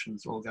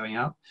transcriptions are all going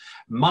out.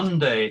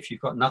 Monday, if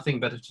you've got nothing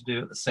better to do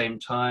at the same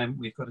time,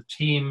 we've got a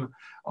team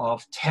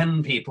of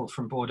 10 people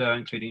from Bordeaux,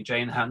 including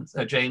Jane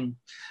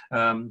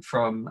Anson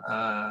from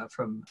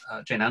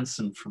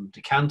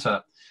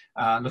Decanter,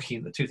 looking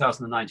at the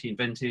 2019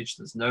 vintage.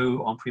 There's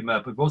no en primeur,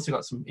 but we've also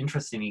got some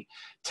interesting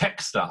tech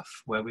stuff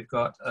where we've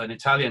got an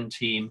Italian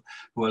team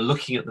who are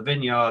looking at the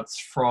vineyards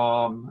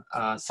from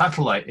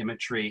satellite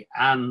imagery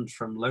and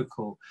from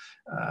local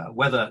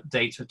weather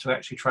data to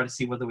actually try to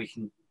see whether we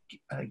can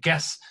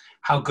guess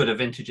how good a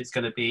vintage it's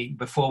going to be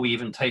before we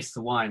even taste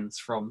the wines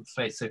from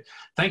space. So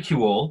thank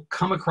you all.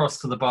 Come across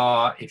to the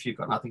bar if you've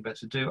got nothing better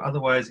to do.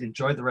 Otherwise,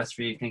 enjoy the rest of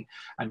your evening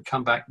and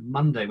come back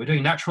Monday. We're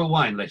doing natural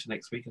wine later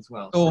next week as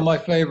well. Oh, so my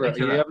favourite.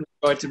 You haven't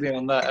invited me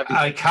on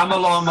that. Come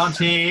along,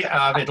 Monty.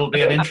 It'll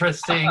be an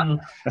interesting,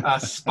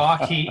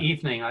 sparky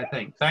evening, I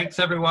think. Thanks,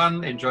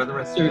 everyone. Enjoy the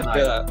rest of your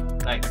night.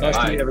 Thanks. Nice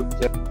Bye. to meet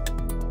everybody.